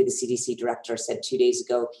basically the CDC director said 2 days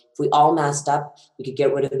ago, if we all masked up, we could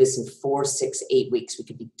get rid of this in 4, 6, 8 weeks. We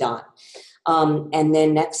could be done. And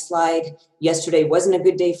then next slide, yesterday wasn't a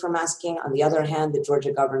good day for masking. On the other hand, the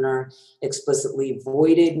Georgia governor explicitly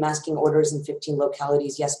voided masking orders in 15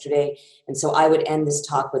 localities yesterday. And so I would end this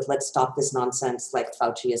talk with, let's stop this nonsense, like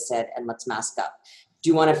Fauci has said, and let's mask up. Do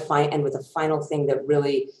you want to end with a final thing that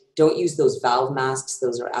really, don't use those valve masks.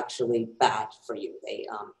 Those are actually bad for you.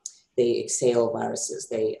 They exhale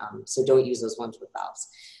viruses. So don't use those ones with valves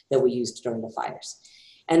that we used during the fires.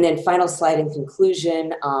 And then final slide in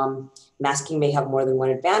conclusion, Masking may have more than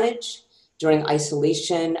one advantage. During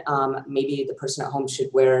isolation, maybe the person at home should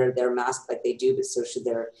wear their mask like they do, but so should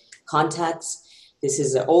their contacts. This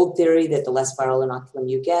is an old theory that the less viral inoculum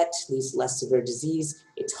you get leads to less severe disease.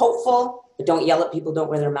 It's hopeful, but don't yell at people, don't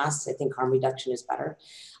wear their masks. I think harm reduction is better.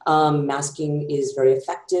 Masking is very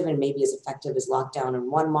effective and maybe as effective as lockdown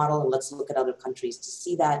in one model, and let's look at other countries to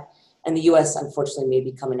see that. And the US, unfortunately, may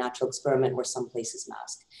become a natural experiment where some places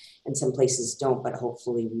mask and some places don't, but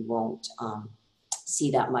hopefully we won't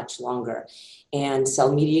see that much longer. And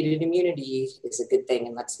cell-mediated immunity is a good thing,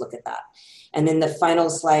 and let's look at that. And then the final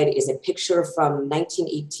slide is a picture from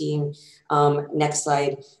 1918, next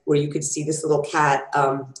slide, where you could see this little cat,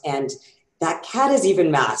 and that cat is even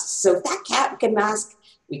masked. So if that cat can mask,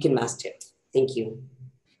 we can mask too. Thank you.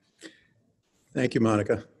 Thank you,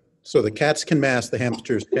 Monica. So the cats can mask, the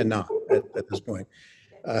hamsters cannot at this point.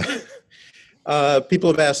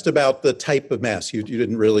 People have asked about the type of mask. You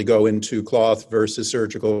didn't really go into cloth versus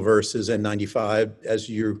surgical versus N95. As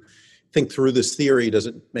you think through this theory, does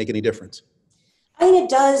it make any difference? I think it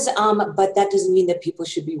does, but that doesn't mean that people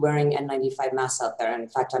should be wearing N95 masks out there. In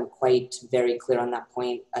fact, I'm quite very clear on that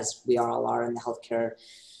point, as we all are in the healthcare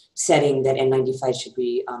setting, that N95 should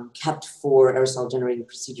be kept for aerosol generating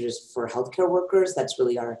procedures for healthcare workers. That's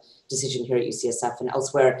really our decision here at UCSF and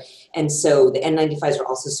elsewhere. And so the N95s are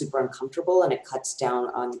also super uncomfortable, and it cuts down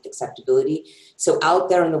on acceptability. So out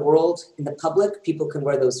there in the world, in the public, people can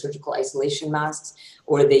wear those surgical isolation masks,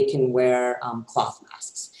 or they can wear cloth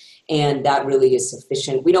masks. And that really is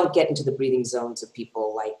sufficient. We don't get into the breathing zones of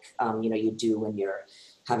people like you do when you're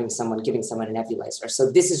giving someone a nebulizer. So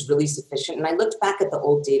this is really sufficient. And I looked back at the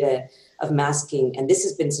old data of masking, and this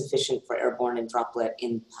has been sufficient for airborne and droplet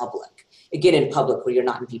in public. Again, in public where you're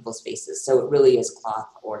not in people's faces. So it really is cloth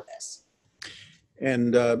or this.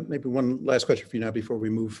 And maybe one last question for you now before we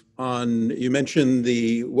move on. You mentioned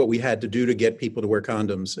what we had to do to get people to wear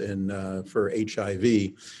condoms for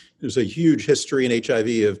HIV. There's a huge history in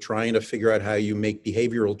HIV of trying to figure out how you make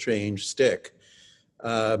behavioral change stick.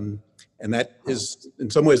 And that is,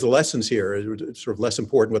 in some ways, the lessons here. It's sort of less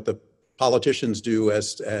important what the politicians do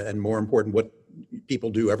and more important what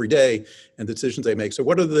people do every day and the decisions they make. So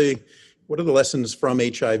what are the lessons from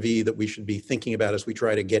HIV that we should be thinking about as we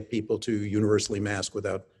try to get people to universally mask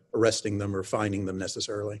without arresting them or fining them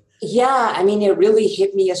necessarily? Yeah, I mean, it really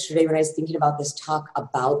hit me yesterday when I was thinking about this talk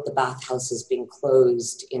about the bathhouses being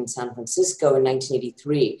closed in San Francisco in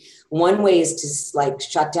 1983. One way is to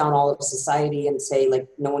shut down all of society and say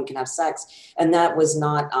no one can have sex. And that was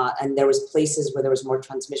not, and there was places where there was more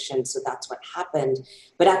transmission, so that's what happened.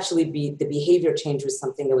 But actually the behavior change was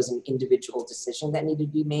something that was an individual decision that needed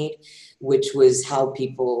to be made, which was how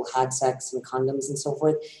people had sex and condoms and so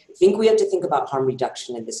forth. I think we have to think about harm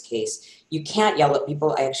reduction in this case. You can't yell at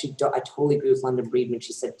people. I totally agree with London Breed when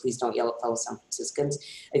she said, please don't yell at fellow San Franciscans.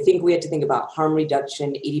 I think we have to think about harm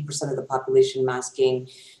reduction, 80% of the population masking,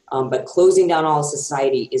 but closing down all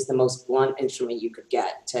society is the most blunt instrument you could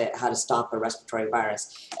get to how to stop a respiratory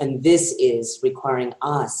virus. And this is requiring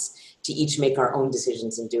us to each make our own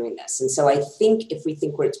decisions in doing this. And so I think if we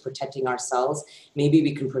think it's protecting ourselves, maybe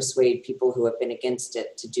we can persuade people who have been against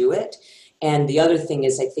it to do it. And the other thing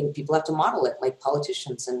is I think people have to model it like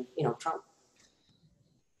politicians and, Trump.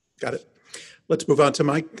 Got it. Let's move on to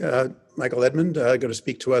Michael Edmond, going to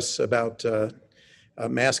speak to us about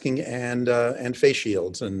masking and face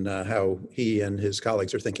shields and how he and his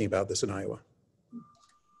colleagues are thinking about this in Iowa.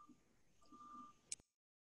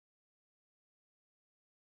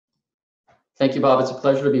 Thank you, Bob. It's a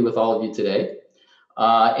pleasure to be with all of you today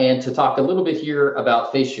and to talk a little bit here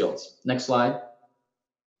about face shields. Next slide.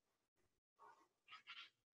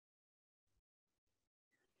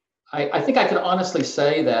 I think I can honestly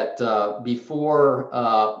say that before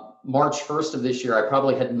March 1st of this year, I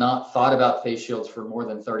probably had not thought about face shields for more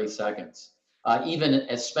than 30 seconds, even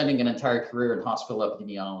as spending an entire career in hospital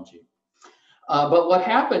epidemiology. But what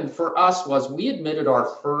happened for us was we admitted our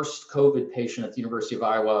first COVID patient at the University of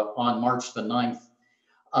Iowa on March the 9th.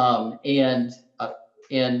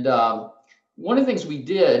 One of the things we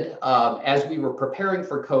did as we were preparing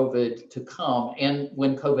for COVID to come, and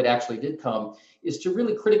when COVID actually did come, is to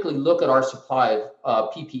really critically look at our supply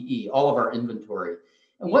of PPE, all of our inventory.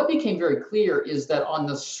 And what became very clear is that on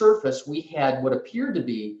the surface, we had what appeared to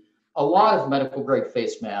be a lot of medical grade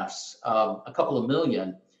face masks, a couple of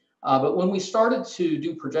million. But when we started to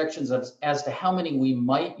do projections as to how many we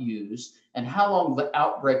might use and how long the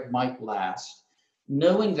outbreak might last,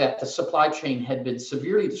 knowing that the supply chain had been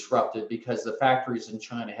severely disrupted because the factories in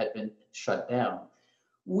China had been shut down,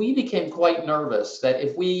 we became quite nervous that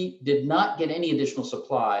if we did not get any additional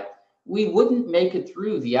supply, we wouldn't make it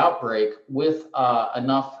through the outbreak with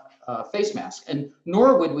enough face masks, and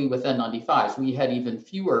nor would we with N95s. We had even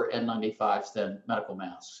fewer N95s than medical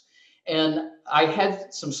masks. And I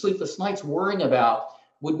had some sleepless nights worrying about,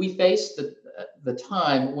 would we face the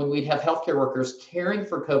time when we'd have healthcare workers caring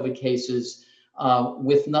for COVID cases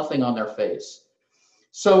with nothing on their face?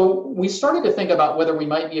 So we started to think about whether we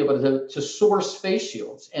might be able to source face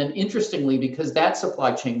shields. And interestingly, because that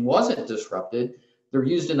supply chain wasn't disrupted, they're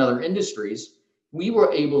used in other industries, we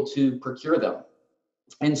were able to procure them.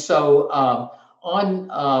 And so on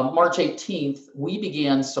March 18th, we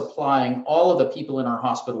began supplying all of the people in our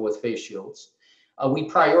hospital with face shields. We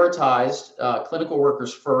prioritized clinical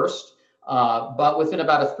workers first, but within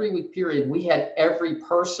about a 3-week period, we had every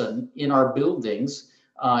person in our buildings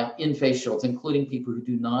in face shields, including people who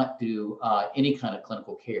do not do any kind of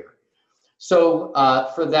clinical care. So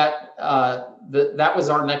for that, that was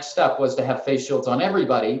our next step, was to have face shields on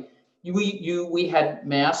everybody. We had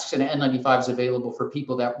masks and N95s available for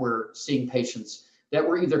people that were seeing patients that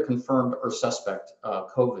were either confirmed or suspect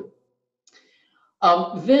COVID.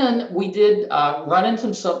 Then we did run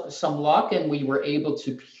into some luck, and we were able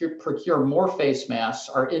to procure more face masks.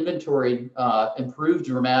 Our inventory improved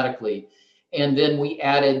dramatically. And then we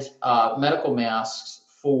added medical masks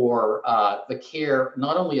for the care,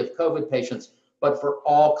 not only of COVID patients, but for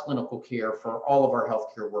all clinical care for all of our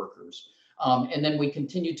healthcare workers. And then we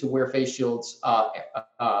continued to wear face shields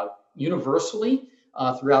universally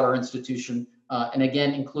throughout our institution, and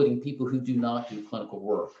again, including people who do not do clinical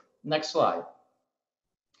work. Next slide.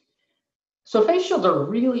 So face shields are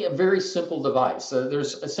really a very simple device.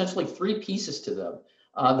 There's essentially 3 pieces to them.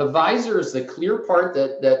 The visor is the clear part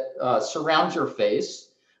that surrounds your face,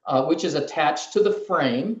 which is attached to the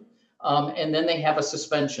frame, and then they have a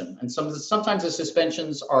suspension. And sometimes the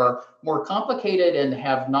suspensions are more complicated and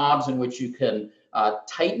have knobs in which you can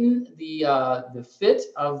tighten the fit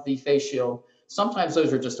of the face shield. Sometimes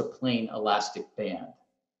those are just a plain elastic band.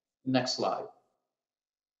 Next slide.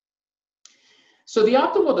 So the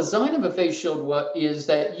optimal design of a face shield is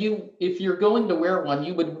that if you're going to wear one,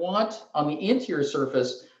 you would want on the anterior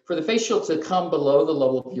surface for the face shield to come below the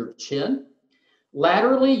level of your chin.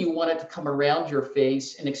 Laterally, you want it to come around your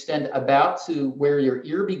face and extend about to where your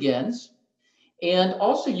ear begins. And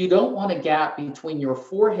also, you don't want a gap between your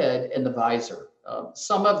forehead and the visor.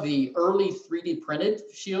 Some of the early 3D printed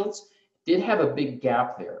shields did have a big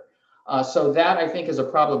gap there. So that, I think, is a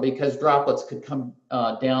problem because droplets could come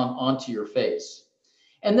down onto your face.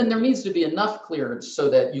 And then there needs to be enough clearance so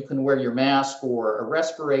that you can wear your mask or a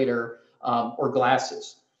respirator or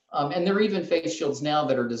glasses. And there are even face shields now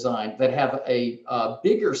that are designed that have a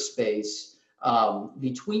bigger space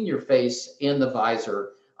between your face and the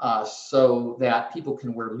visor so that people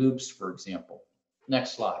can wear loops, for example.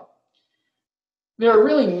 Next slide. There are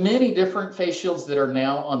really many different face shields that are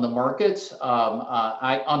now on the market.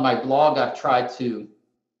 On my blog, I've tried to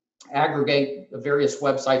aggregate the various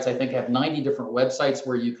websites. I think I have 90 different websites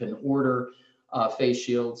where you can order face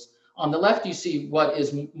shields. On the left, you see what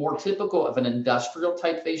is more typical of an industrial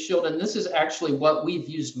type face shield. And this is actually what we've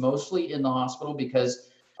used mostly in the hospital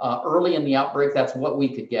because early in the outbreak, that's what we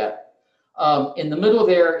could get. In the middle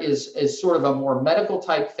there is sort of a more medical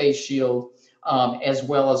type face shield, as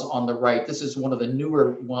well as on the right. This is one of the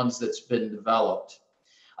newer ones that's been developed.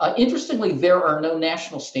 Interestingly, there are no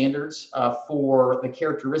national standards for the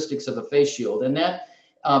characteristics of a face shield, and that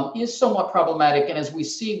is somewhat problematic. And as we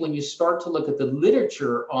see when you start to look at the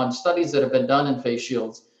literature on studies that have been done in face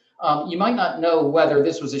shields, you might not know whether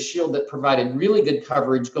this was a shield that provided really good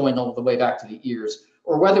coverage going all the way back to the ears,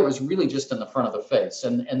 or whether it was really just in the front of the face,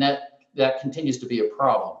 and that continues to be a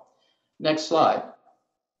problem. Next slide.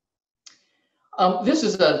 This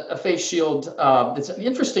is a face shield. It's an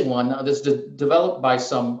interesting one that's developed by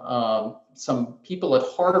some people at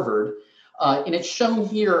Harvard, and it's shown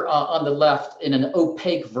here on the left in an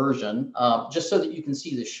opaque version, just so that you can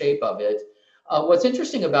see the shape of it. What's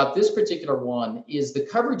interesting about this particular one is the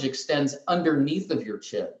coverage extends underneath of your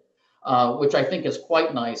chin, which I think is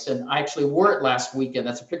quite nice. And I actually wore it last weekend.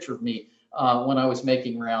 That's a picture of me when I was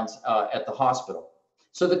making rounds at the hospital.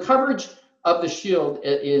 So the coverage of the shield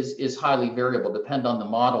is highly variable, depend on the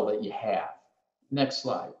model that you have. Next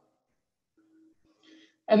slide.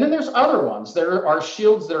 And then there's other ones. There are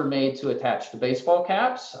shields that are made to attach to baseball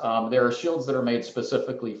caps. There are shields that are made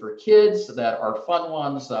specifically for kids that are fun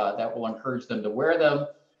ones that will encourage them to wear them.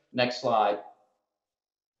 Next slide.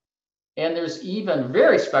 And there's even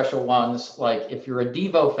very special ones, like if you're a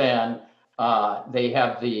Devo fan, they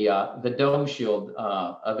have the dome shield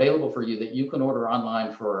available for you that you can order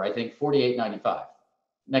online for, I think, $48.95.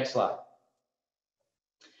 Next slide.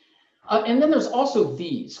 And then there's also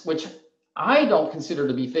these, which I don't consider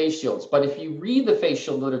to be face shields, but if you read the face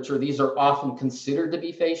shield literature, these are often considered to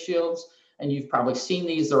be face shields, and you've probably seen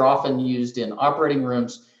these. They're often used in operating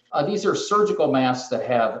rooms. These are surgical masks that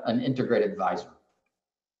have an integrated visor.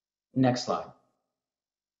 Next slide.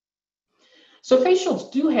 So face shields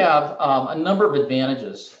do have a number of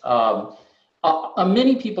advantages.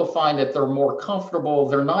 Many people find that they're more comfortable.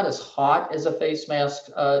 They're not as hot as a face mask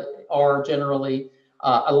are generally.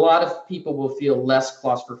 A lot of people will feel less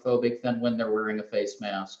claustrophobic than when they're wearing a face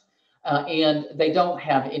mask. And they don't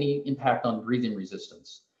have any impact on breathing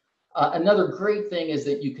resistance. Another great thing is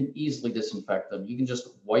that you can easily disinfect them. You can just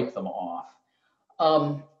wipe them off.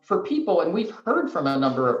 For people, and we've heard from a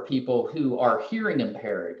number of people who are hearing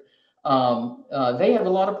impaired, they have a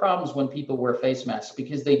lot of problems when people wear face masks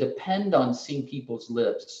because they depend on seeing people's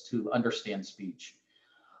lips to understand speech.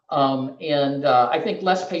 I think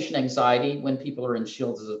less patient anxiety when people are in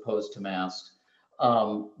shields as opposed to masks.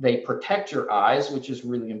 They protect your eyes, which is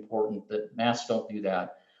really important, that masks don't do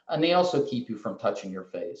that. And they also keep you from touching your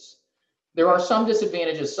face. There are some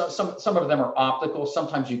disadvantages. Some of them are optical.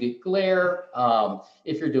 Sometimes you get glare.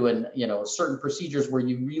 If you're doing, certain procedures where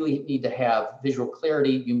you really need to have visual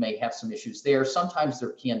clarity, you may have some issues there. Sometimes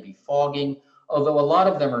there can be fogging, although a lot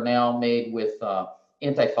of them are now made with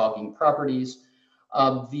anti-fogging properties.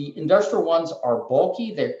 The industrial ones are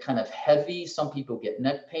bulky. They're kind of heavy. Some people get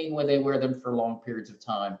neck pain when they wear them for long periods of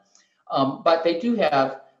time. But they do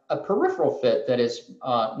have a peripheral fit that is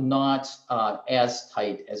not as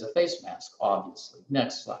tight as a face mask, obviously.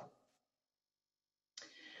 Next slide.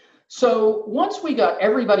 So once we got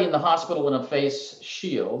everybody in the hospital in a face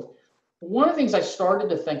shield, one of the things I started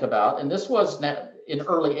to think about, and this was in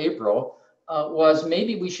early April, was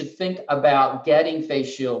maybe we should think about getting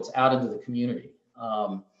face shields out into the community.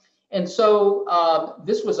 This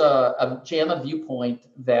was a JAMA viewpoint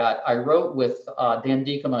that I wrote with Dan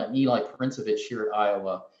Diekema and Eli Princevic here at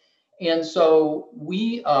Iowa. And so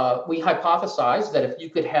we hypothesized that if you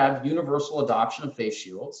could have universal adoption of face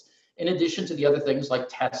shields, in addition to the other things like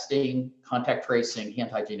testing, contact tracing, hand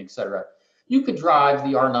hygiene, et cetera, you could drive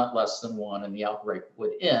the R naught less than 1 and the outbreak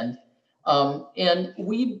would end. And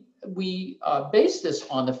we based this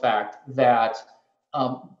on the fact that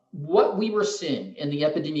what we were seeing in the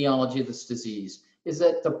epidemiology of this disease is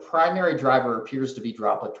that the primary driver appears to be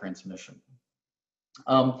droplet transmission.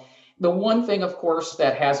 The one thing, of course,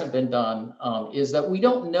 that hasn't been done is that we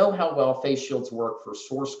don't know how well face shields work for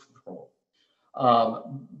source control.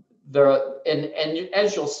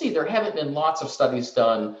 As you'll see, there haven't been lots of studies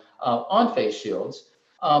done on face shields,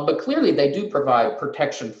 but clearly they do provide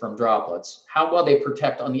protection from droplets. How well they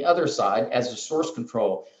protect on the other side as a source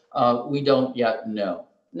control, we don't yet know.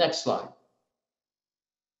 Next slide.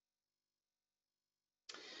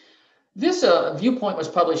 This viewpoint was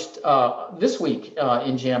published this week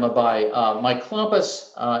in JAMA by Mike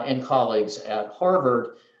Klumpus and colleagues at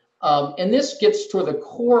Harvard. And this gets to the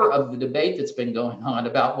core of the debate that's been going on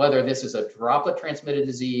about whether this is a droplet transmitted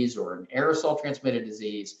disease or an aerosol transmitted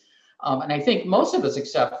disease. And I think most of us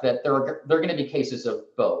accept that there are going to be cases of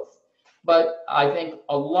both. But I think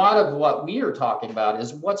a lot of what we are talking about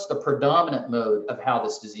is what's the predominant mode of how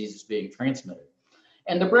this disease is being transmitted.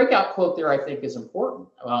 And the breakout quote there, I think, is important.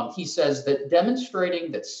 He says that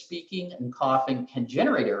demonstrating that speaking and coughing can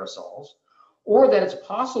generate aerosols, or that it's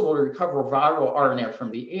possible to recover viral RNA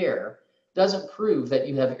from the air, doesn't prove that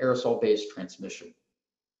you have aerosol-based transmission.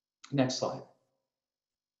 Next slide.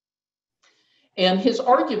 And his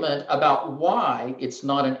argument about why it's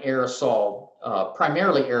not an aerosol,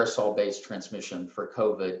 primarily aerosol-based transmission for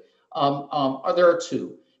COVID, there are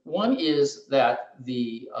two. One is that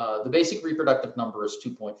the basic reproductive number is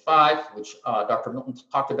 2.5, which Dr. Milton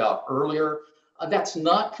talked about earlier. That's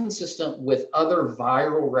not consistent with other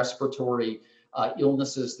viral respiratory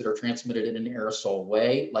illnesses that are transmitted in an aerosol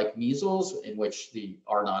way, like measles, in which the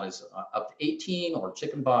R naught is up to 18, or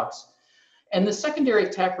chickenpox. And the secondary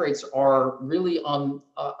attack rates are really on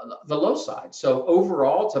the low side. So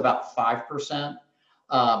overall, it's about 5%.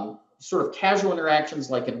 Sort of casual interactions,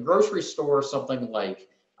 like in a grocery store, something like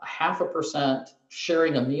 0.5%,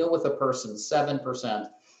 sharing a meal with a person, 7%.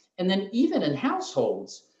 And then even in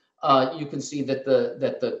households, you can see that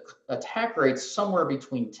the attack rate's somewhere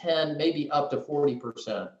between 10, maybe up to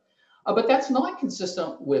 40%. But that's not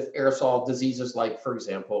consistent with aerosol diseases like, for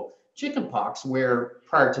example, chickenpox, where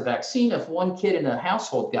prior to vaccine, if one kid in a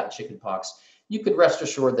household got chickenpox, you could rest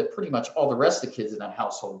assured that pretty much all the rest of the kids in that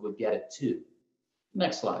household would get it too.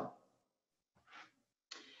 Next slide.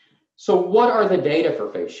 So what are the data for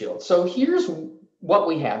face shields? So here's what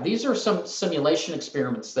we have. These are some simulation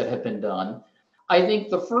experiments that have been done. I think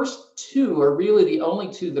the first two are really the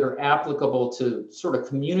only two that are applicable to sort of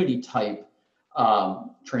community type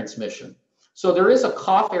transmission. So there is a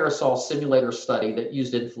cough aerosol simulator study that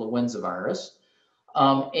used influenza virus.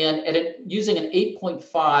 Using an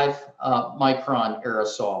 8.5 micron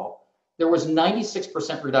aerosol, there was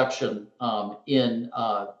 96% reduction in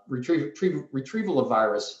retrieval of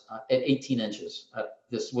virus at 18 inches.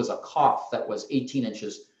 This was a cough that was 18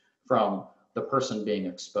 inches from the person being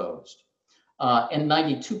exposed. And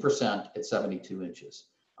 92% at 72 inches.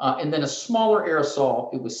 And then a smaller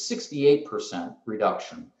aerosol, it was 68%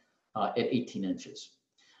 reduction at 18 inches.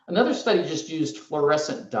 Another study just used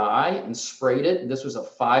fluorescent dye and sprayed it. This was a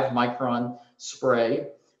 5 micron spray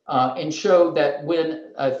and showed that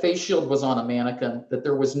when a face shield was on a mannequin, that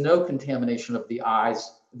there was no contamination of the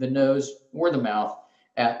eyes, the nose, or the mouth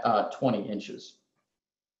at 20 inches.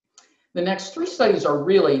 The next 3 studies are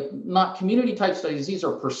really not community type studies. These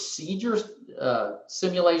are procedures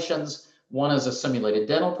simulations. One is a simulated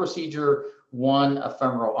dental procedure, one a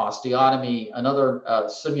femoral osteotomy, another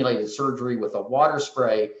simulated surgery with a water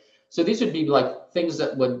spray. So these would be like things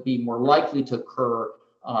that would be more likely to occur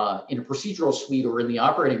in a procedural suite or in the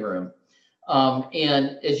operating room.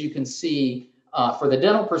 And as you can see, for the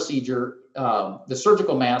dental procedure, the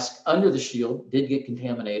surgical mask under the shield did get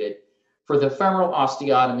contaminated. For the femoral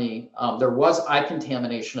osteotomy, there was eye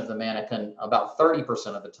contamination of the mannequin about 30%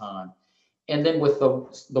 of the time. And then with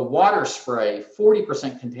the water spray,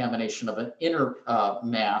 40% contamination of an inner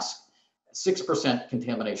mask, 6%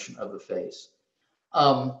 contamination of the face.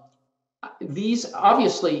 These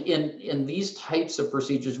obviously in these types of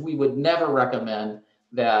procedures, we would never recommend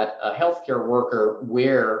that a healthcare worker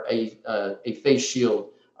wear a face shield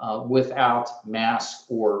without mask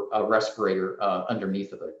or a respirator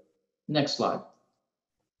underneath of it. Next slide.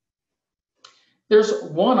 There's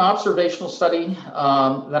one observational study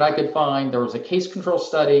that I could find. There was a case control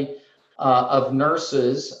study of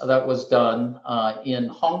nurses that was done in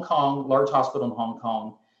Hong Kong, large hospital in Hong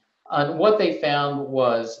Kong. And what they found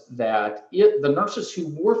was that the nurses who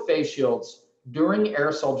wore face shields during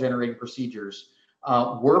aerosol generating procedures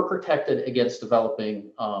were protected against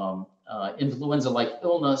developing influenza-like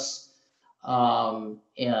illness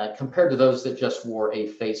compared to those that just wore a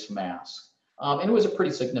face mask. And it was a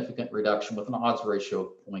pretty significant reduction with an odds ratio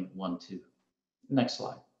of 0.12. Next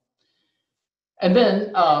slide. And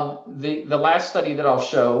then the last study that I'll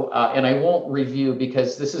show, and I won't review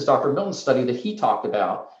because this is Dr. Milton's study that he talked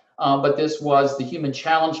about, but this was the human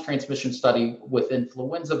challenge transmission study with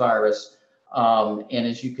influenza virus. And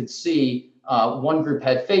as you can see, one group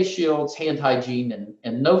had face shields, hand hygiene,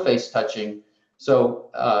 and no face touching.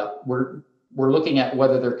 So we're looking at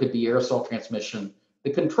whether there could be aerosol transmission. The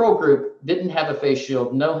control group didn't have a face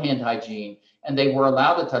shield, no hand hygiene, and they were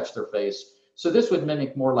allowed to touch their face. So this would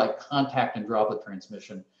mimic more like contact and droplet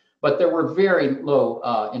transmission, but there were very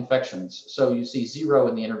low infections. So you see 0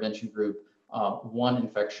 in the intervention group, 1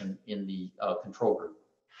 infection in the control group.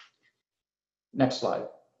 Next slide.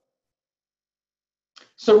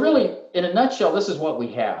 So really, in a nutshell, this is what we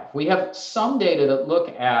have. We have some data that look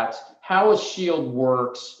at how a shield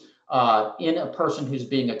works in a person who's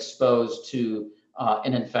being exposed to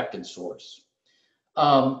an infected source.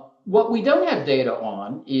 What we don't have data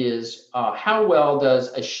on is how well does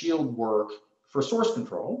a shield work for source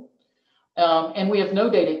control. And we have no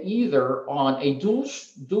data either on a dual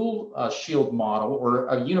shield model or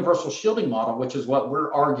a universal shielding model, which is what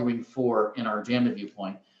we're arguing for in our JAMA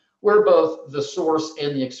viewpoint, where both the source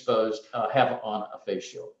and the exposed have on a face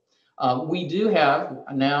shield. We do have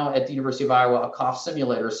now at the University of Iowa a cough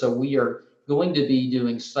simulator, so we are going to be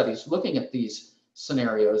doing studies looking at these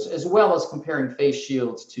scenarios, as well as comparing face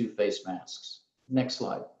shields to face masks. Next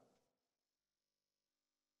slide.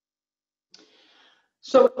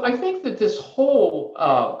 So I think that this whole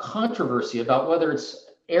controversy about whether it's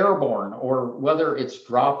airborne or whether it's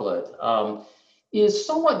droplet is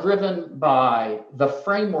somewhat driven by the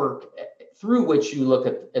framework through which you look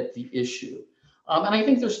at the issue. And I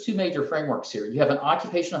think there's 2 major frameworks here. You have an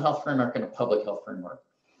occupational health framework and a public health framework.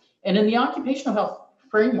 And in the occupational health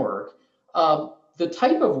framework, the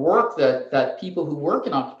type of work that people who work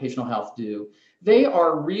in occupational health do, they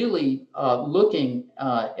are really looking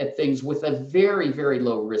at things with a very, very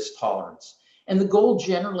low risk tolerance. And the goal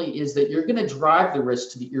generally is that you're going to drive the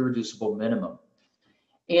risk to the irreducible minimum.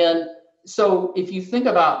 And so if you think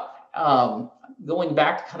about going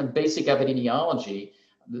back to kind of basic epidemiology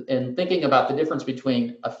and thinking about the difference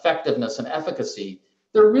between effectiveness and efficacy,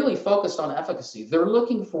 they're really focused on efficacy. They're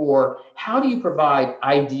looking for how do you provide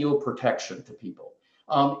ideal protection to people?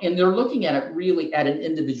 And they're looking at it really at an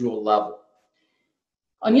individual level.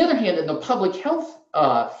 On the other hand, in the public health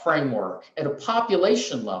framework, at a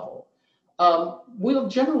population level, we'll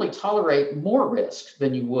generally tolerate more risk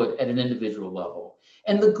than you would at an individual level.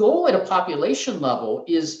 And the goal at a population level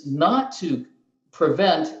is not to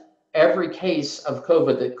prevent every case of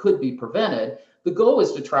COVID that could be prevented. The goal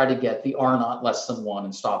is to try to get the R naught less than 1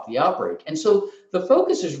 and stop the outbreak. And so the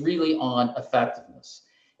focus is really on effectiveness.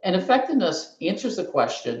 And effectiveness answers the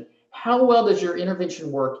question, how well does your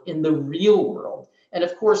intervention work in the real world? And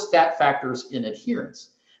of course, that factors in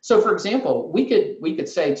adherence. So for example, we could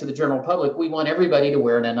say to the general public, we want everybody to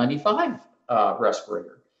wear an N95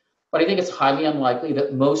 respirator. But I think it's highly unlikely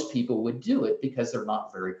that most people would do it because they're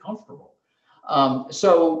not very comfortable.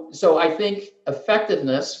 So I think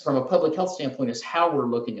effectiveness from a public health standpoint is how we're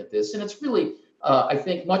looking at this. And it's really, I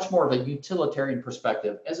think, much more of a utilitarian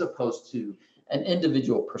perspective as opposed to an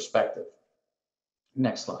individual perspective.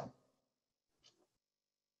 Next slide.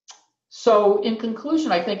 So in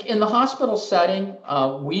conclusion, I think in the hospital setting,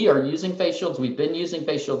 we are using face shields. We've been using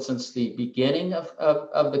face shields since the beginning of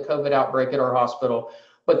the COVID outbreak at our hospital,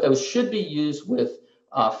 but those should be used with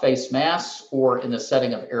face masks or in the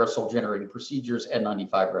setting of aerosol generating procedures and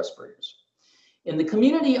N95 respirators. In the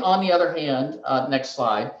community, on the other hand, next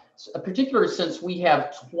slide, particularly since we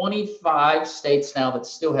have 25 states now that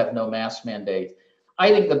still have no mask mandate, I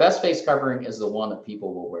think the best face covering is the one that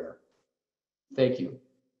people will wear. Thank you.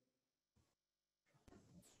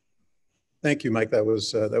 Thank you, Mike. That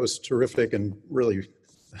was terrific and really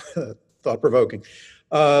thought-provoking.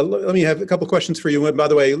 Let me have a couple questions for you. And by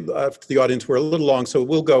the way, to the audience, we're a little long, so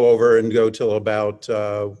we'll go over and go till about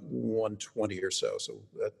 1:20 or so. So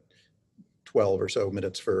 12 or so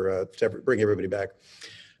minutes to bring everybody back.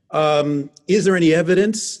 Is there any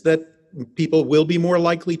evidence that people will be more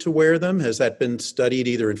likely to wear them? Has that been studied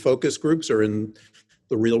either in focus groups or in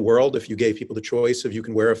the real world? If you gave people the choice, if you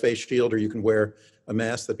can wear a face shield or you can wear a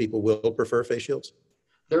mask, that people will prefer face shields?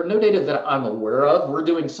 There are no data that I'm aware of. We're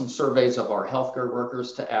doing some surveys of our healthcare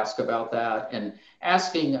workers to ask about that and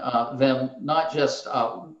asking them not just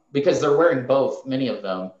because they're wearing both, many of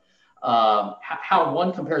them, how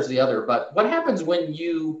one compares to the other, but what happens when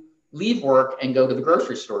you leave work and go to the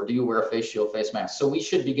grocery store? Do you wear a face shield, face mask? So we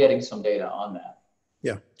should be getting some data on that.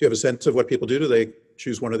 Yeah. Do you have a sense of what people do? Do they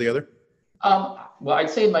choose one or the other? Well, I'd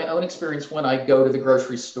say in my own experience when I go to the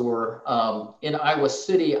grocery store in Iowa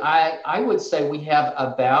City, I would say we have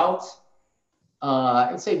about,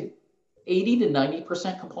 I'd say 80 to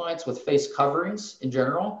 90% compliance with face coverings in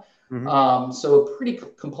general. Mm-hmm. So a pretty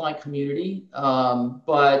compliant community,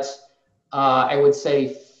 but I would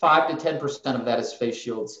say 5 to 10% of that is face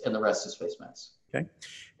shields and the rest is face masks. Okay.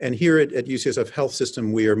 And here at UCSF Health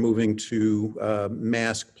System, we are moving to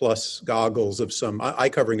mask plus goggles of some, eye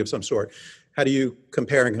covering of some sort. How do you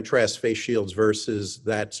compare and contrast face shields versus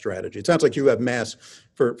that strategy? It sounds like you have masks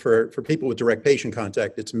for people with direct patient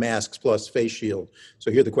contact, it's masks plus face shield.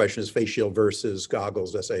 So here the question is face shield versus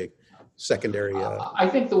goggles as a secondary. I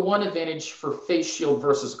think the one advantage for face shield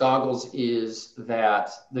versus goggles is that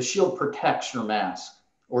the shield protects your mask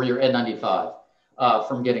or your N95.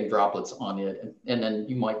 From getting droplets on it, and then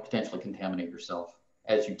you might potentially contaminate yourself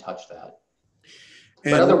as you touch that.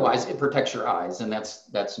 But otherwise, it protects your eyes, and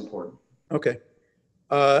that's important. Okay.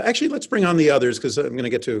 Actually, let's bring on the others, because I'm going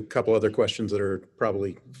to get to a couple other questions that are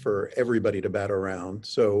probably for everybody to bat around.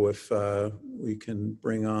 So if we can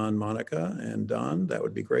bring on Monica and Don, that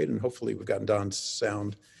would be great. And hopefully we've gotten Don's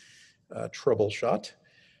sound troubleshot.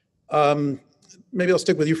 Maybe I'll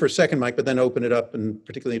stick with you for a second, Mike, but then open it up, and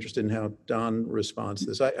particularly interested in how Don responds to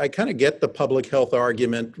this. I kind of get the public health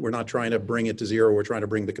argument. We're not trying to bring it to zero. We're trying to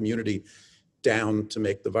bring the community down to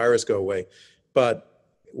make the virus go away. But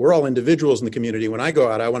we're all individuals in the community. When I go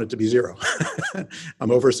out, I want it to be zero.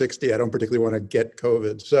 I'm over 60. I don't particularly want to get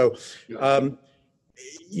COVID. So,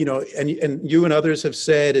 you know, and you and others have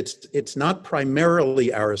said it's not primarily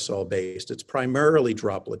aerosol based, it's primarily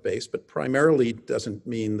droplet based, but primarily doesn't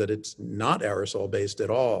mean that it's not aerosol based at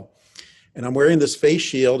all. And I'm wearing this face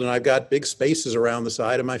shield and I've got big spaces around the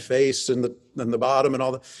side of my face and the bottom and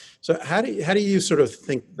all that. So how do you sort of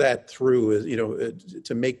think that through, you know,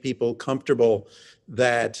 to make people comfortable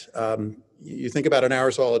that you think about an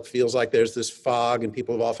aerosol, it feels like there's this fog, and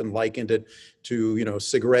people have often likened it to, you know,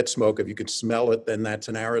 cigarette smoke. If you could smell it, then that's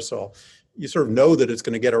an aerosol. You sort of know that it's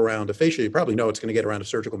going to get around a face shield. You probably know it's going to get around a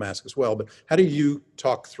surgical mask as well. But how do you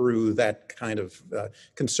talk through that kind of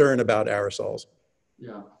concern about aerosols?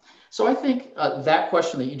 Yeah. So I think that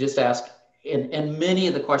question that you just asked, and many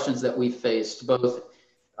of the questions that we faced, both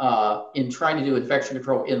in trying to do infection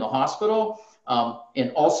control in the hospital,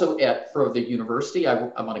 and also for the university.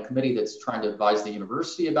 I'm on a committee that's trying to advise the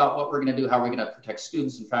university about what we're going to do, how we're going to protect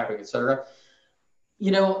students and faculty, et cetera.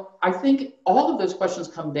 I think all of those questions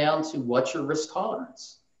come down to what's your risk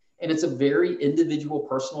tolerance. And it's a very individual,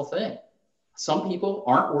 personal thing. Some people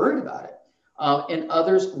aren't worried about it, and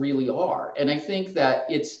others really are. And I think that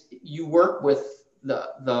you work with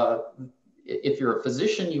if you're a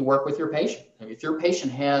physician, you work with your patient. If your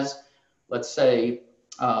patient has, let's say,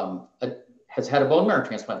 has had a bone marrow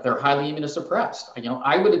transplant, they're highly immunosuppressed.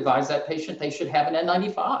 I would advise that patient they should have an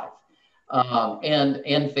N95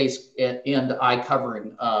 and face and eye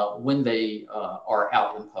covering when they are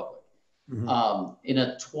out in public. Mm-hmm. In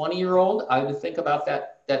a 20-year-old, I would think about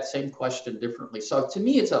that same question differently. So to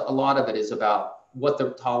me, a lot of it is about what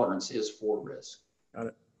the tolerance is for risk. Got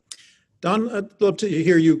it. Don, I'd love to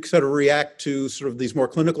hear you sort of react to sort of these more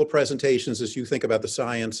clinical presentations as you think about the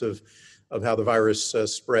science of how the virus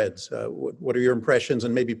spreads. What are your impressions,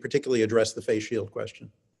 and maybe particularly address the face shield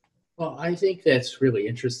question? Well, I think that's really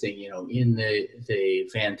interesting. In the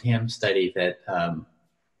Van Tam study that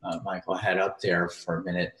Michael had up there for a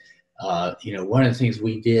minute, one of the things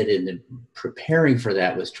we did in preparing for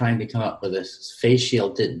that was trying to come up with a face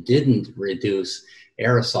shield that didn't reduce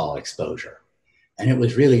aerosol exposure. And it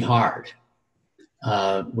was really hard.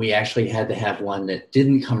 We actually had to have one that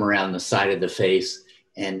didn't come around the side of the face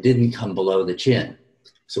and didn't come below the chin.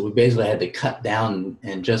 So we basically had to cut down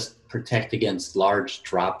and just protect against large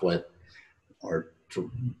droplet or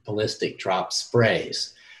ballistic drop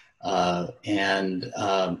sprays. And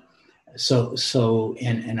I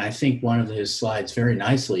think one of his slides very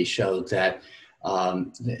nicely showed that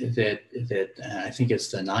that I think it's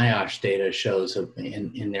the NIOSH data shows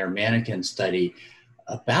in their mannequin study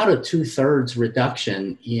about a 2/3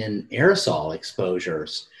 reduction in aerosol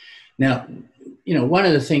exposures. Now, one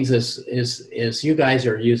of the things is you guys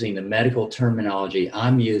are using the medical terminology.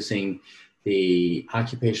 I'm using the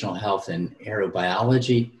occupational health and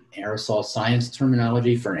aerobiology, aerosol science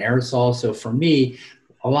terminology for an aerosol. So for me,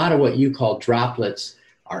 a lot of what you call droplets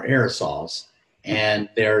are aerosols. And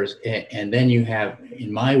then you have,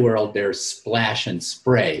 in my world, there's splash and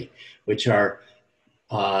spray, which are,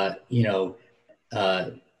 I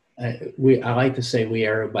like to say we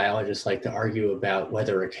aerobiologists like to argue about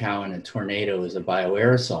whether a cow in a tornado is a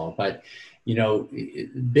bioaerosol, but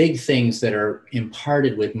big things that are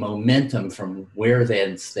imparted with momentum from where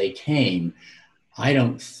they came, I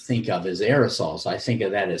don't think of as aerosols. I think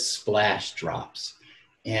of that as splash drops.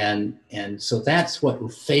 And so that's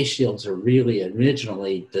what face shields are really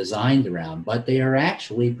originally designed around, but they are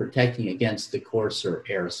actually protecting against the coarser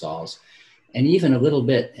aerosols, and even a little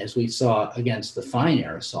bit, as we saw, against the fine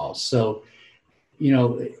aerosols. So,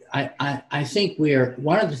 I think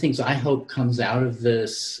one of the things I hope comes out of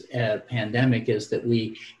this pandemic is that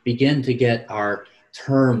we begin to get our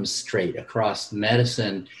terms straight across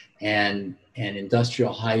medicine and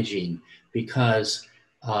industrial hygiene, because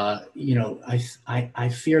I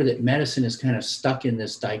fear that medicine is kind of stuck in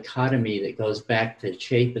this dichotomy that goes back to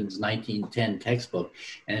Chapin's 1910 textbook,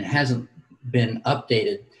 and it hasn't been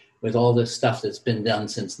updated with all this stuff that's been done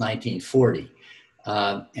since 1940.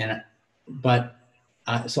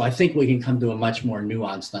 So I think we can come to a much more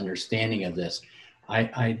nuanced understanding of this.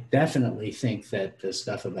 I definitely think that the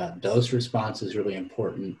stuff about dose response is really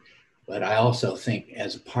important. But I also think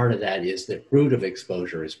as a part of that is that route of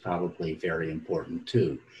exposure is probably very important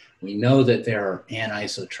too. We know that there are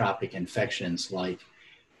anisotropic infections like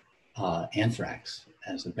anthrax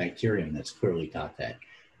as a bacterium that's clearly got that.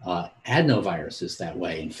 Adenovirus is that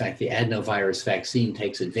way. In fact, the adenovirus vaccine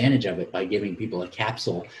takes advantage of it by giving people a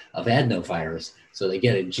capsule of adenovirus so they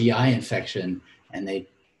get a GI infection and they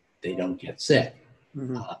don't get sick.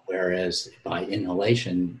 Mm-hmm. Whereas by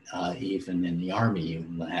inhalation, even in the Army, you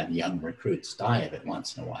have young recruits die of it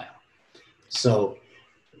once in a while. So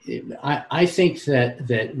I think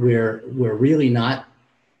that we're really not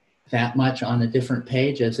that much on a different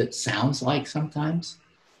page as it sounds like sometimes.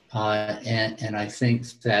 And I think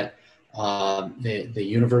that the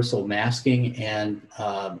universal masking and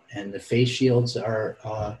the face shields are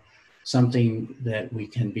something that we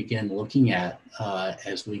can begin looking at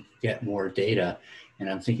as we get more data. And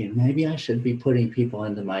I'm thinking maybe I should be putting people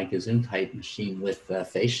into my Gesundheit machine with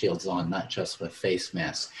face shields on, not just with face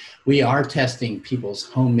masks. We are testing people's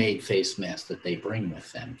homemade face masks that they bring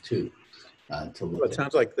with them too. To look It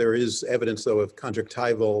sounds like there is evidence, though, of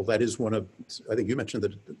conjunctival. That is one of, I think you mentioned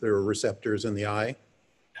that there are receptors in the eye.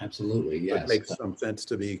 Absolutely, yes. It makes some sense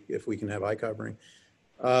to be, if we can have eye covering.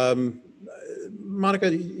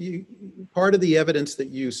 Monica, part of the evidence that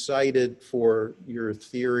you cited for your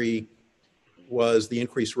theory was the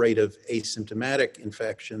increased rate of asymptomatic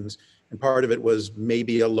infections, and part of it was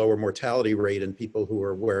maybe a lower mortality rate in people who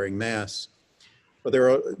are wearing masks. But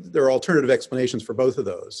there are alternative explanations for both of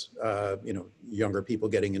those. You know, younger people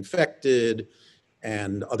getting infected,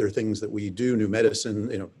 and other things that we do, new medicine,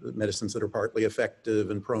 you know, medicines that are partly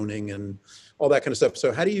effective and proning and all that kind of stuff.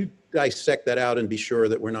 So how do you dissect that out and be sure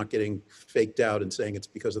that we're not getting faked out and saying it's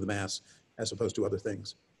because of the mass as opposed to other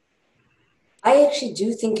things? I actually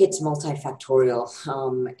do think it's multifactorial,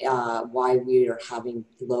 why we are having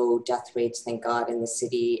low death rates, thank God, in the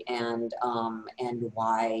city, and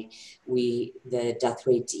why the death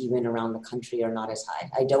rates even around the country are not as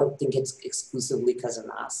high. I don't think it's exclusively because of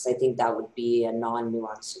masks. I think that would be a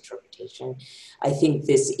non-nuanced interpretation. I think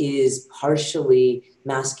this is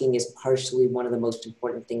masking is partially one of the most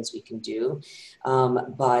important things we can do,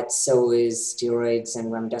 but so is steroids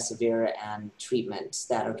and remdesivir and treatments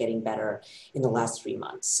that are getting better in the last 3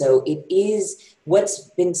 months. So it is, what's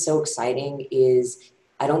been so exciting is,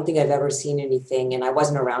 I don't think I've ever seen anything, and I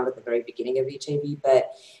wasn't around at the very beginning of HIV,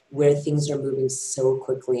 but where things are moving so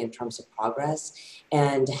quickly in terms of progress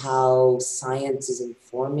and how science is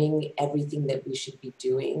informing everything that we should be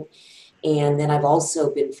doing. And then I've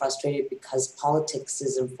also been frustrated because politics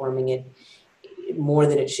is informing it more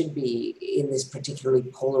than it should be in this particularly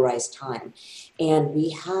polarized time. And we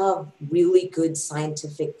have really good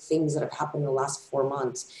scientific things that have happened in the last 4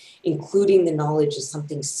 months, including the knowledge of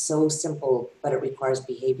something so simple, but it requires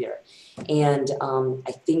behavior. And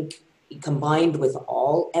I think combined with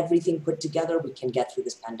everything put together, we can get through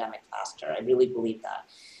this pandemic faster. I really believe that.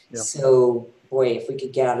 Yeah. So boy, if we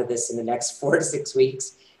could get out of this in the next 4 to 6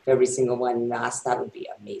 weeks, if every single one masked, that would be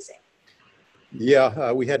amazing.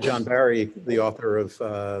 Yeah, we had John Barry, the author of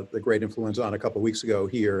The Great Influenza, on a couple of weeks ago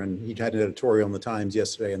here, and he had an editorial in the Times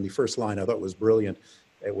yesterday, and the first line I thought was brilliant.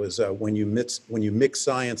 It was, when you mix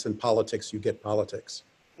science and politics, you get politics.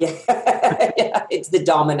 Yeah, yeah, it's the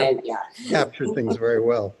dominant, yeah. Captured things very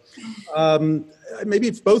well. Maybe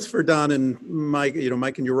it's both for Don and Mike. You know,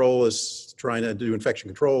 Mike, in your role as trying to do infection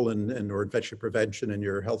control or infection prevention in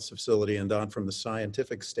your health facility, and Don from the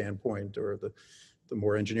scientific standpoint or the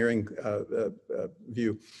more engineering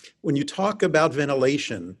view. When you talk about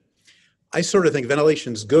ventilation, I sort of think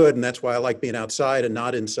ventilation's good, and that's why I like being outside and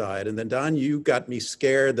not inside. And then Don, you got me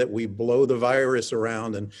scared that we blow the virus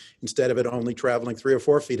around, and instead of it only traveling 3 or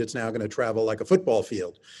 4 feet, it's now going to travel like a football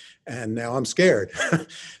field. And now I'm scared.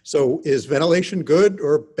 So is ventilation good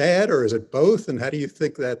or bad, or is it both? And how do you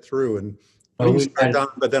think that through? And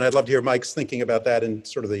but then I'd love to hear Mike's thinking about that in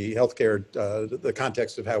sort of the healthcare, the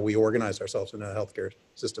context of how we organize ourselves in a healthcare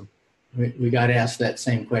system. We got asked that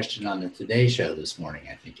same question on the Today Show this morning,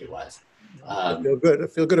 I think it was. I feel good. I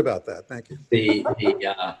feel good about that. Thank you.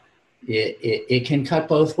 It can cut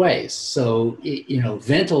both ways. So, you know,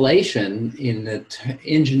 ventilation in the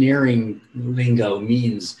engineering lingo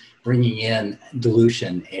means bringing in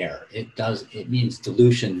dilution air. It means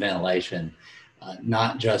dilution ventilation,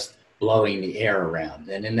 not just blowing the air around.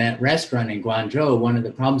 And in that restaurant in Guangzhou, one of the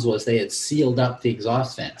problems was they had sealed up the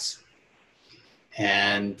exhaust vents.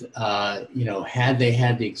 And, you know, had they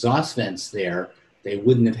had the exhaust vents there, they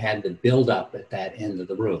wouldn't have had the buildup at that end of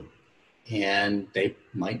the room. And they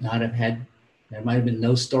might not have had, there might have been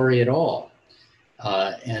no story at all.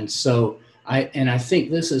 And so I think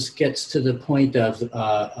this gets to the point of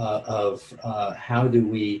how do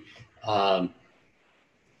we,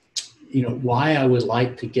 you know, why I would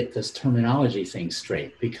like to get this terminology thing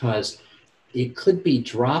straight, because it could be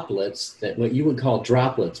droplets, that what you would call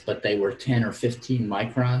droplets, but they were 10 or 15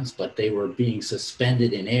 microns, but they were being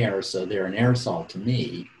suspended in air, so they're an aerosol to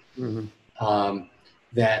me. Mm-hmm.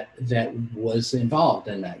 That was involved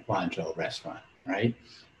in that Guangzhou restaurant, right?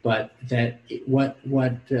 But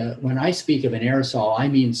when I speak of an aerosol, I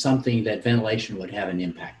mean something that ventilation would have an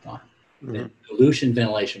impact on. Mm-hmm. That dilution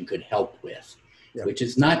ventilation could help with. Yep. Which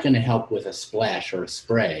is not going to help with a splash or a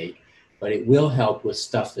spray, but it will help with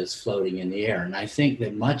stuff that's floating in the air. And I think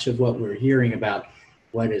that much of what we're hearing about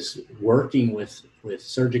what is working with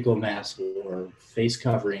surgical masks or face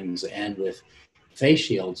coverings and with face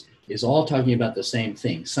shields is all talking about the same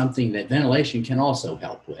thing, something that ventilation can also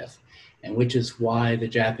help with, and which is why the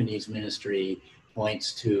Japanese ministry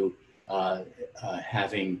points to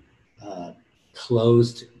having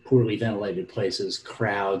closed, poorly ventilated places,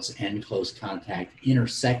 crowds, and close contact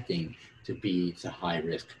intersecting to be the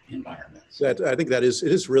high-risk environments. I think it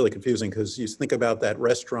is really confusing, because you think about that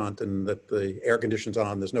restaurant and that the air conditioning's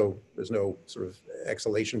on, there's no sort of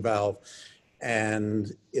exhalation valve,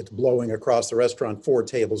 and it's blowing across the restaurant 4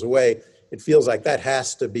 tables away. It feels like that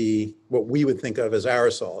has to be what we would think of as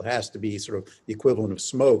aerosol. It has to be sort of the equivalent of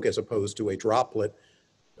smoke as opposed to a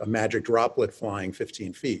magic droplet flying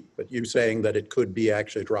 15 feet. But you saying that it could be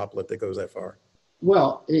actually a droplet that goes that far.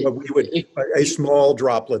 Well, But we would, a small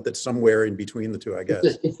droplet that's somewhere in between the two, I guess.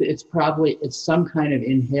 It's some kind of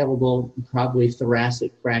inhalable, probably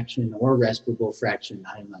thoracic fraction or respirable fraction.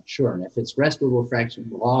 I'm not sure. And if it's respirable fraction,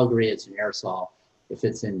 we'll all agree it's an aerosol. If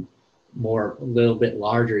it's in a little bit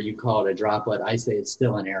larger, you call it a droplet. I say it's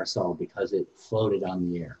still an aerosol because it floated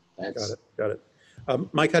on the air. Got it.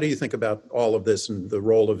 Mike, how do you think about all of this and the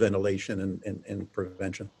role of ventilation and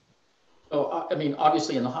prevention? Oh, I mean,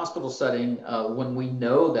 obviously in the hospital setting, when we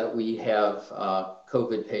know that we have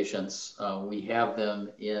COVID patients, we have them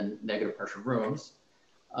in negative pressure rooms.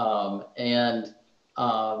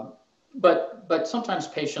 But sometimes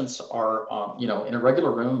patients are, in a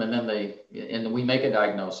regular room, and then we make a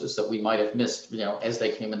diagnosis that we might have missed, as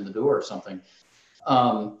they came in the door or something.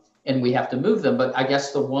 And we have to move them. But I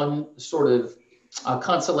guess the one sort of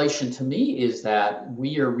consolation to me is that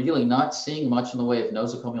we are really not seeing much in the way of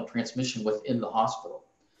nosocomial transmission within the hospital.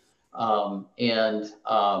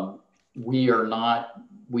 We are not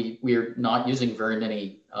using very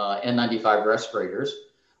many N95 respirators,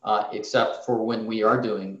 except for when we are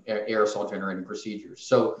doing aerosol generating procedures.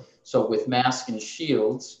 So with masks and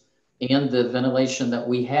shields and the ventilation that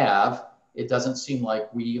we have, it doesn't seem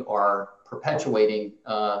like we are perpetuating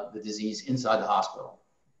the disease inside the hospital.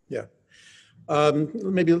 Yeah.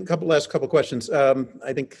 Maybe last couple questions.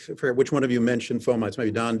 I think for which one of you mentioned fomites,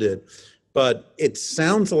 maybe Don did, but it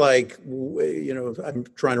sounds like, I'm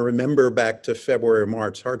trying to remember back to February or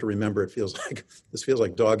March. It's hard to remember. This feels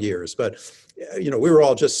like dog years, but we were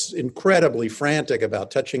all just incredibly frantic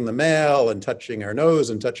about touching the mail and touching our nose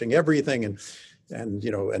and touching everything and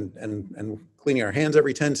cleaning our hands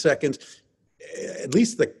every 10 seconds. At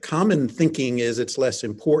least the common thinking is it's less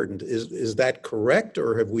important. Is that correct,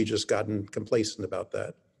 or have we just gotten complacent about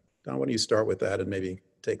that? Don, why don't you start with that and maybe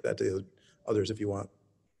take that to others if you want?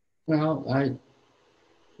 Well,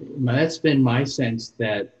 that's been my sense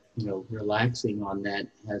that, relaxing on that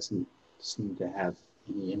hasn't seemed to have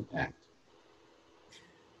any impact.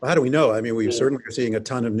 Well, how do we know? I mean, we certainly are seeing a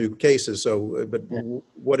ton of new cases. So, but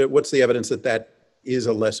what's the evidence that is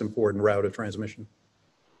a less important route of transmission?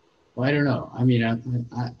 Well, I don't know. I mean,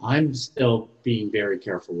 I'm still being very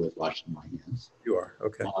careful with washing my hands. You are,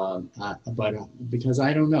 okay. But because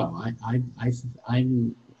I don't know,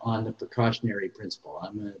 I'm on the precautionary principle.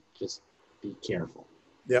 I'm gonna just be careful.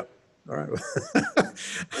 Yeah. All right.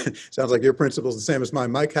 Sounds like your principle is the same as mine.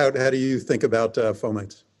 Mike, how do you think about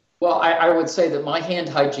fomites? Well, I would say that my hand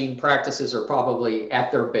hygiene practices are probably at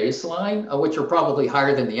their baseline, which are probably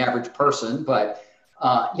higher than the average person, but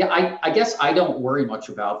I guess I don't worry much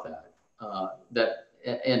about that.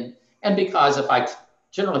 And because if I'm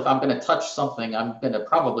going to touch something, I'm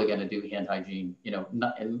probably going to do hand hygiene,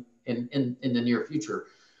 not in the near future.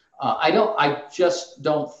 I just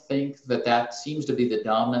don't think that seems to be the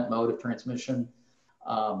dominant mode of transmission.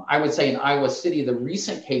 I would say in Iowa City, the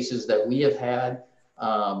recent cases that we have had,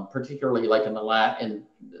 particularly like around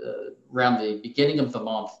the beginning of the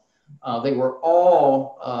month, they were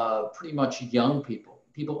all pretty much young people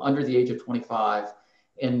under the age of 25.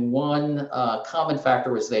 And one common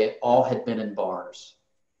factor was they all had been in bars.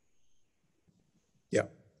 Yeah.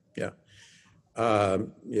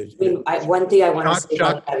 One thing I want to say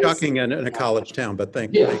about that is shocking in a college town, but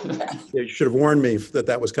you should have warned me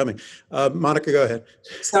that was coming. Monica, go ahead.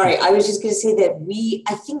 Sorry, I was just going to say that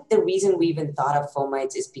I think the reason we even thought of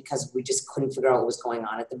fomites is because we just couldn't figure out what was going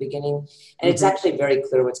on at the beginning. And it's actually very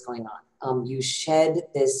clear what's going on. You shed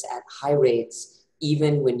this at high rates,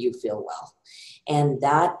 even when you feel well. And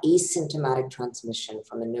that asymptomatic transmission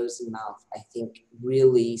from the nose and mouth, I think,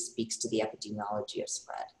 really speaks to the epidemiology of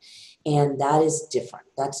spread. And that is different.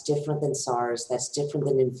 That's different than SARS. That's different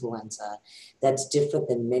than influenza. That's different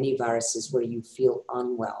than many viruses where you feel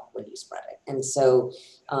unwell when you spread it. And so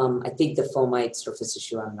I think the fomite surface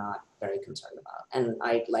issue I'm not very concerned about. And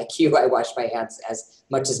like you, I wash my hands as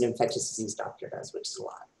much as an infectious disease doctor does, which is a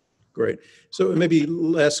lot. Great. So maybe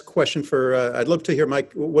last question I'd love to hear,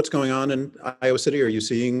 Mike, what's going on in Iowa City? Are you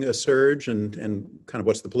seeing a surge and kind of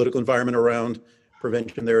what's the political environment around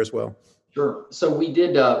prevention there as well? Sure. So we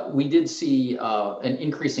did see an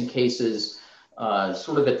increase in cases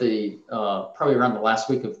sort of at probably around the last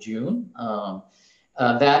week of June.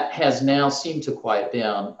 That has now seemed to quiet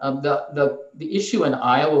down. The issue in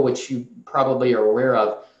Iowa, which you probably are aware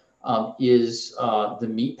of, is the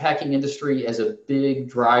meatpacking industry as a big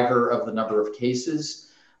driver of the number of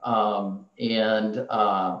cases, and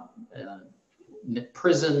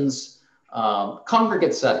prisons,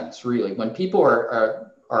 congregate settings, really. When people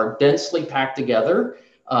are densely packed together,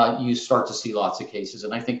 you start to see lots of cases.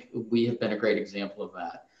 And I think we have been a great example of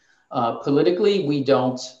that. Politically, we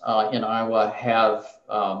don't in Iowa have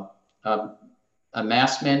a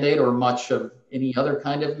mask mandate or much of any other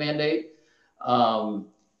kind of mandate.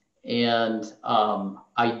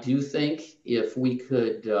 I do think if we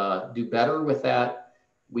could do better with that,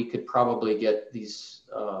 we could probably get these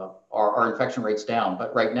our infection rates down.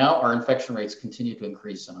 But right now, our infection rates continue to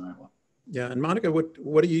increase in Iowa. Yeah, and Monica,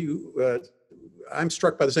 what do you? I'm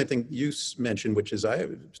struck by the same thing you mentioned, which is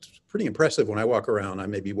it's pretty impressive when I walk around. I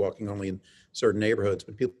may be walking only in certain neighborhoods,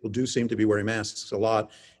 but people do seem to be wearing masks a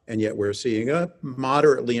lot, and yet we're seeing a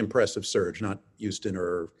moderately impressive surge, not Houston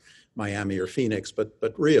or Miami or Phoenix, but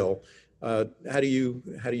real. How do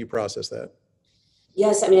you process that?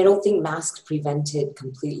 Yes, I mean, I don't think masks prevent it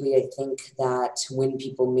completely. I think that when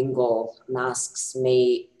people mingle, masks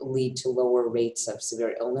may lead to lower rates of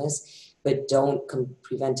severe illness, but don't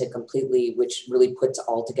prevent it completely, which really puts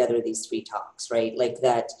all together these three talks, right? Like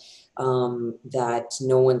that, that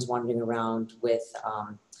no one's wandering around with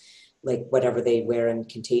like whatever they wear in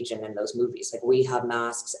Contagion in those movies. Like we have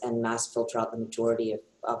masks, and masks filter out the majority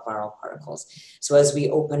of viral particles. So as we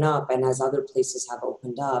open up, and as other places have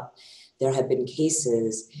opened up, there have been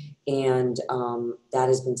cases, and that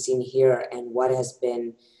has been seen here. And what has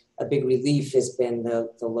been a big relief has been the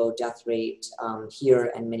low death rate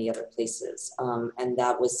here and many other places. And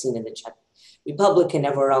that was seen in the Czech Republic, and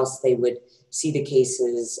everywhere else they would see the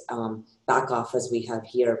cases back off as we have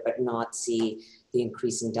here, but not see the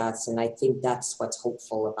increase in deaths. And I think that's what's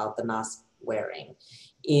hopeful about the mask wearing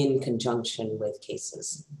in conjunction with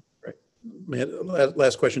cases.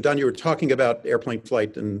 Last question. Don, you were talking about airplane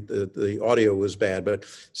flight, and the audio was bad, but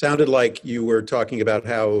sounded like you were talking about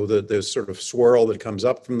how the sort of swirl that comes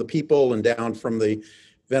up from the people and down from the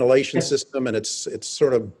ventilation system, and it's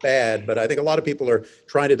sort of bad, but I think a lot of people are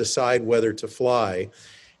trying to decide whether to fly.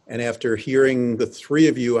 And after hearing the three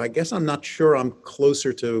of you, I guess I'm not sure I'm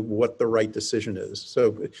closer to what the right decision is.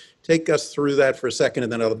 So take us through that for a second,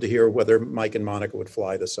 and then I'd love to hear whether Mike and Monica would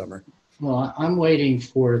fly this summer. Well, I'm waiting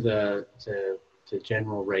for the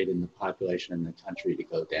general rate in the population in the country to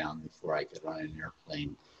go down before I could run an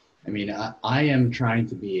airplane. I mean, I am trying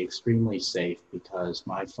to be extremely safe because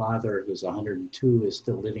my father, who's 102, is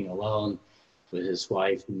still living alone with his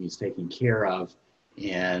wife, whom he's taking care of,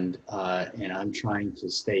 and I'm trying to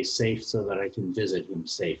stay safe so that I can visit him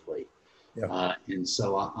safely. Yeah. And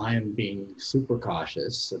so I am being super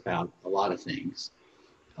cautious about a lot of things.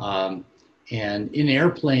 And in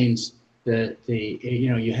airplanes,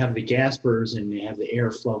 you have the gaspers and you have the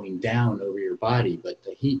air flowing down over your body, but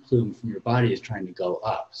the heat plume from your body is trying to go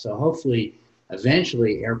up. So hopefully,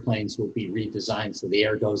 eventually, airplanes will be redesigned so the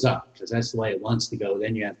air goes up, because that's the way it wants to go.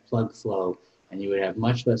 Then you have plug flow, and you would have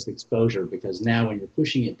much less exposure, because now when you're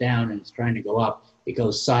pushing it down and it's trying to go up, it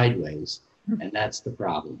goes sideways, and that's the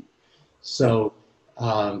problem. So,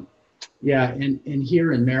 yeah, and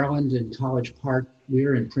here in Maryland, in College Park,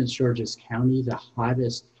 we're in Prince George's County, the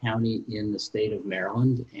hottest county in the state of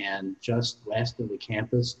Maryland, and just west of the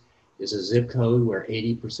campus is a zip code where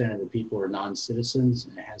 80% of the people are non-citizens,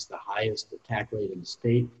 and it has the highest attack rate in the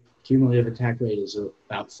state. Cumulative attack rate is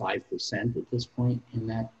about 5% at this point in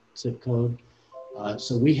that zip code.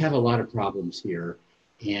 So we have a lot of problems here.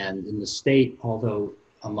 And in the state, although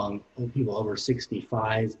among people over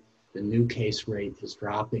 65, the new case rate is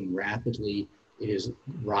dropping rapidly. It is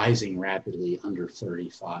rising rapidly under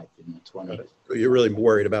 35 in the 20s. So you're really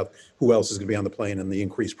worried about who else is going to be on the plane and the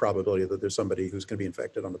increased probability that there's somebody who's going to be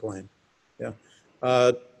infected on the plane. Yeah.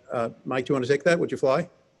 Mike, do you want to take that? Would you fly?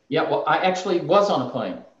 Yeah, well, I actually was on a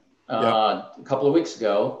plane a couple of weeks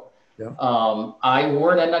ago. Yeah. I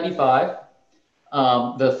wore an N95.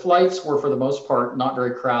 The flights were, for the most part, not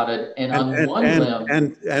very crowded, and on one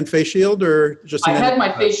limb. And face shield, or just? I had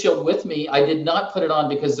my face shield with me. I did not put it on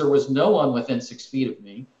because there was no one within 6 feet of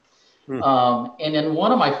me. And in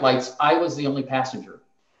one of my flights, I was the only passenger.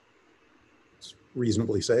 It's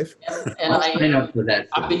reasonably safe. And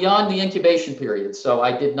I'm beyond the incubation period, so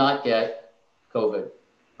I did not get COVID.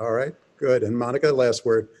 All right, good. And Monica, last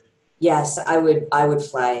word. Yes, I would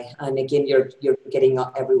fly. And again, you're getting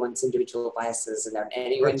everyone's individual biases and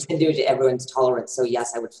everyone's tolerance. So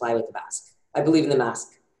yes, I would fly with the mask. I believe in the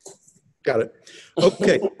mask. Got it.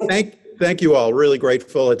 Okay. Thank you all. Really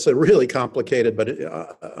grateful. It's a really complicated but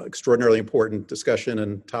extraordinarily important discussion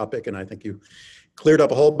and topic, and I think you cleared up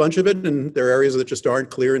a whole bunch of it. And there are areas that just aren't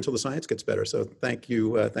clear until the science gets better. So thank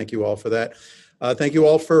you all for that. Thank you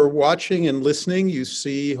all for watching and listening. You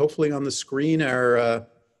see, hopefully on the screen,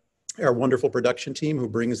 our wonderful production team who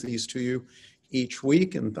brings these to you each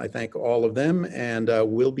week, and I thank all of them. And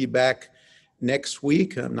we'll be back next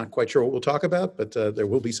week. I'm not quite sure what we'll talk about, but there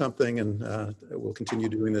will be something, and we'll continue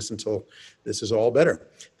doing this until this is all better.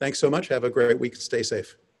 Thanks so much. Have a great week. Stay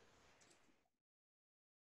safe.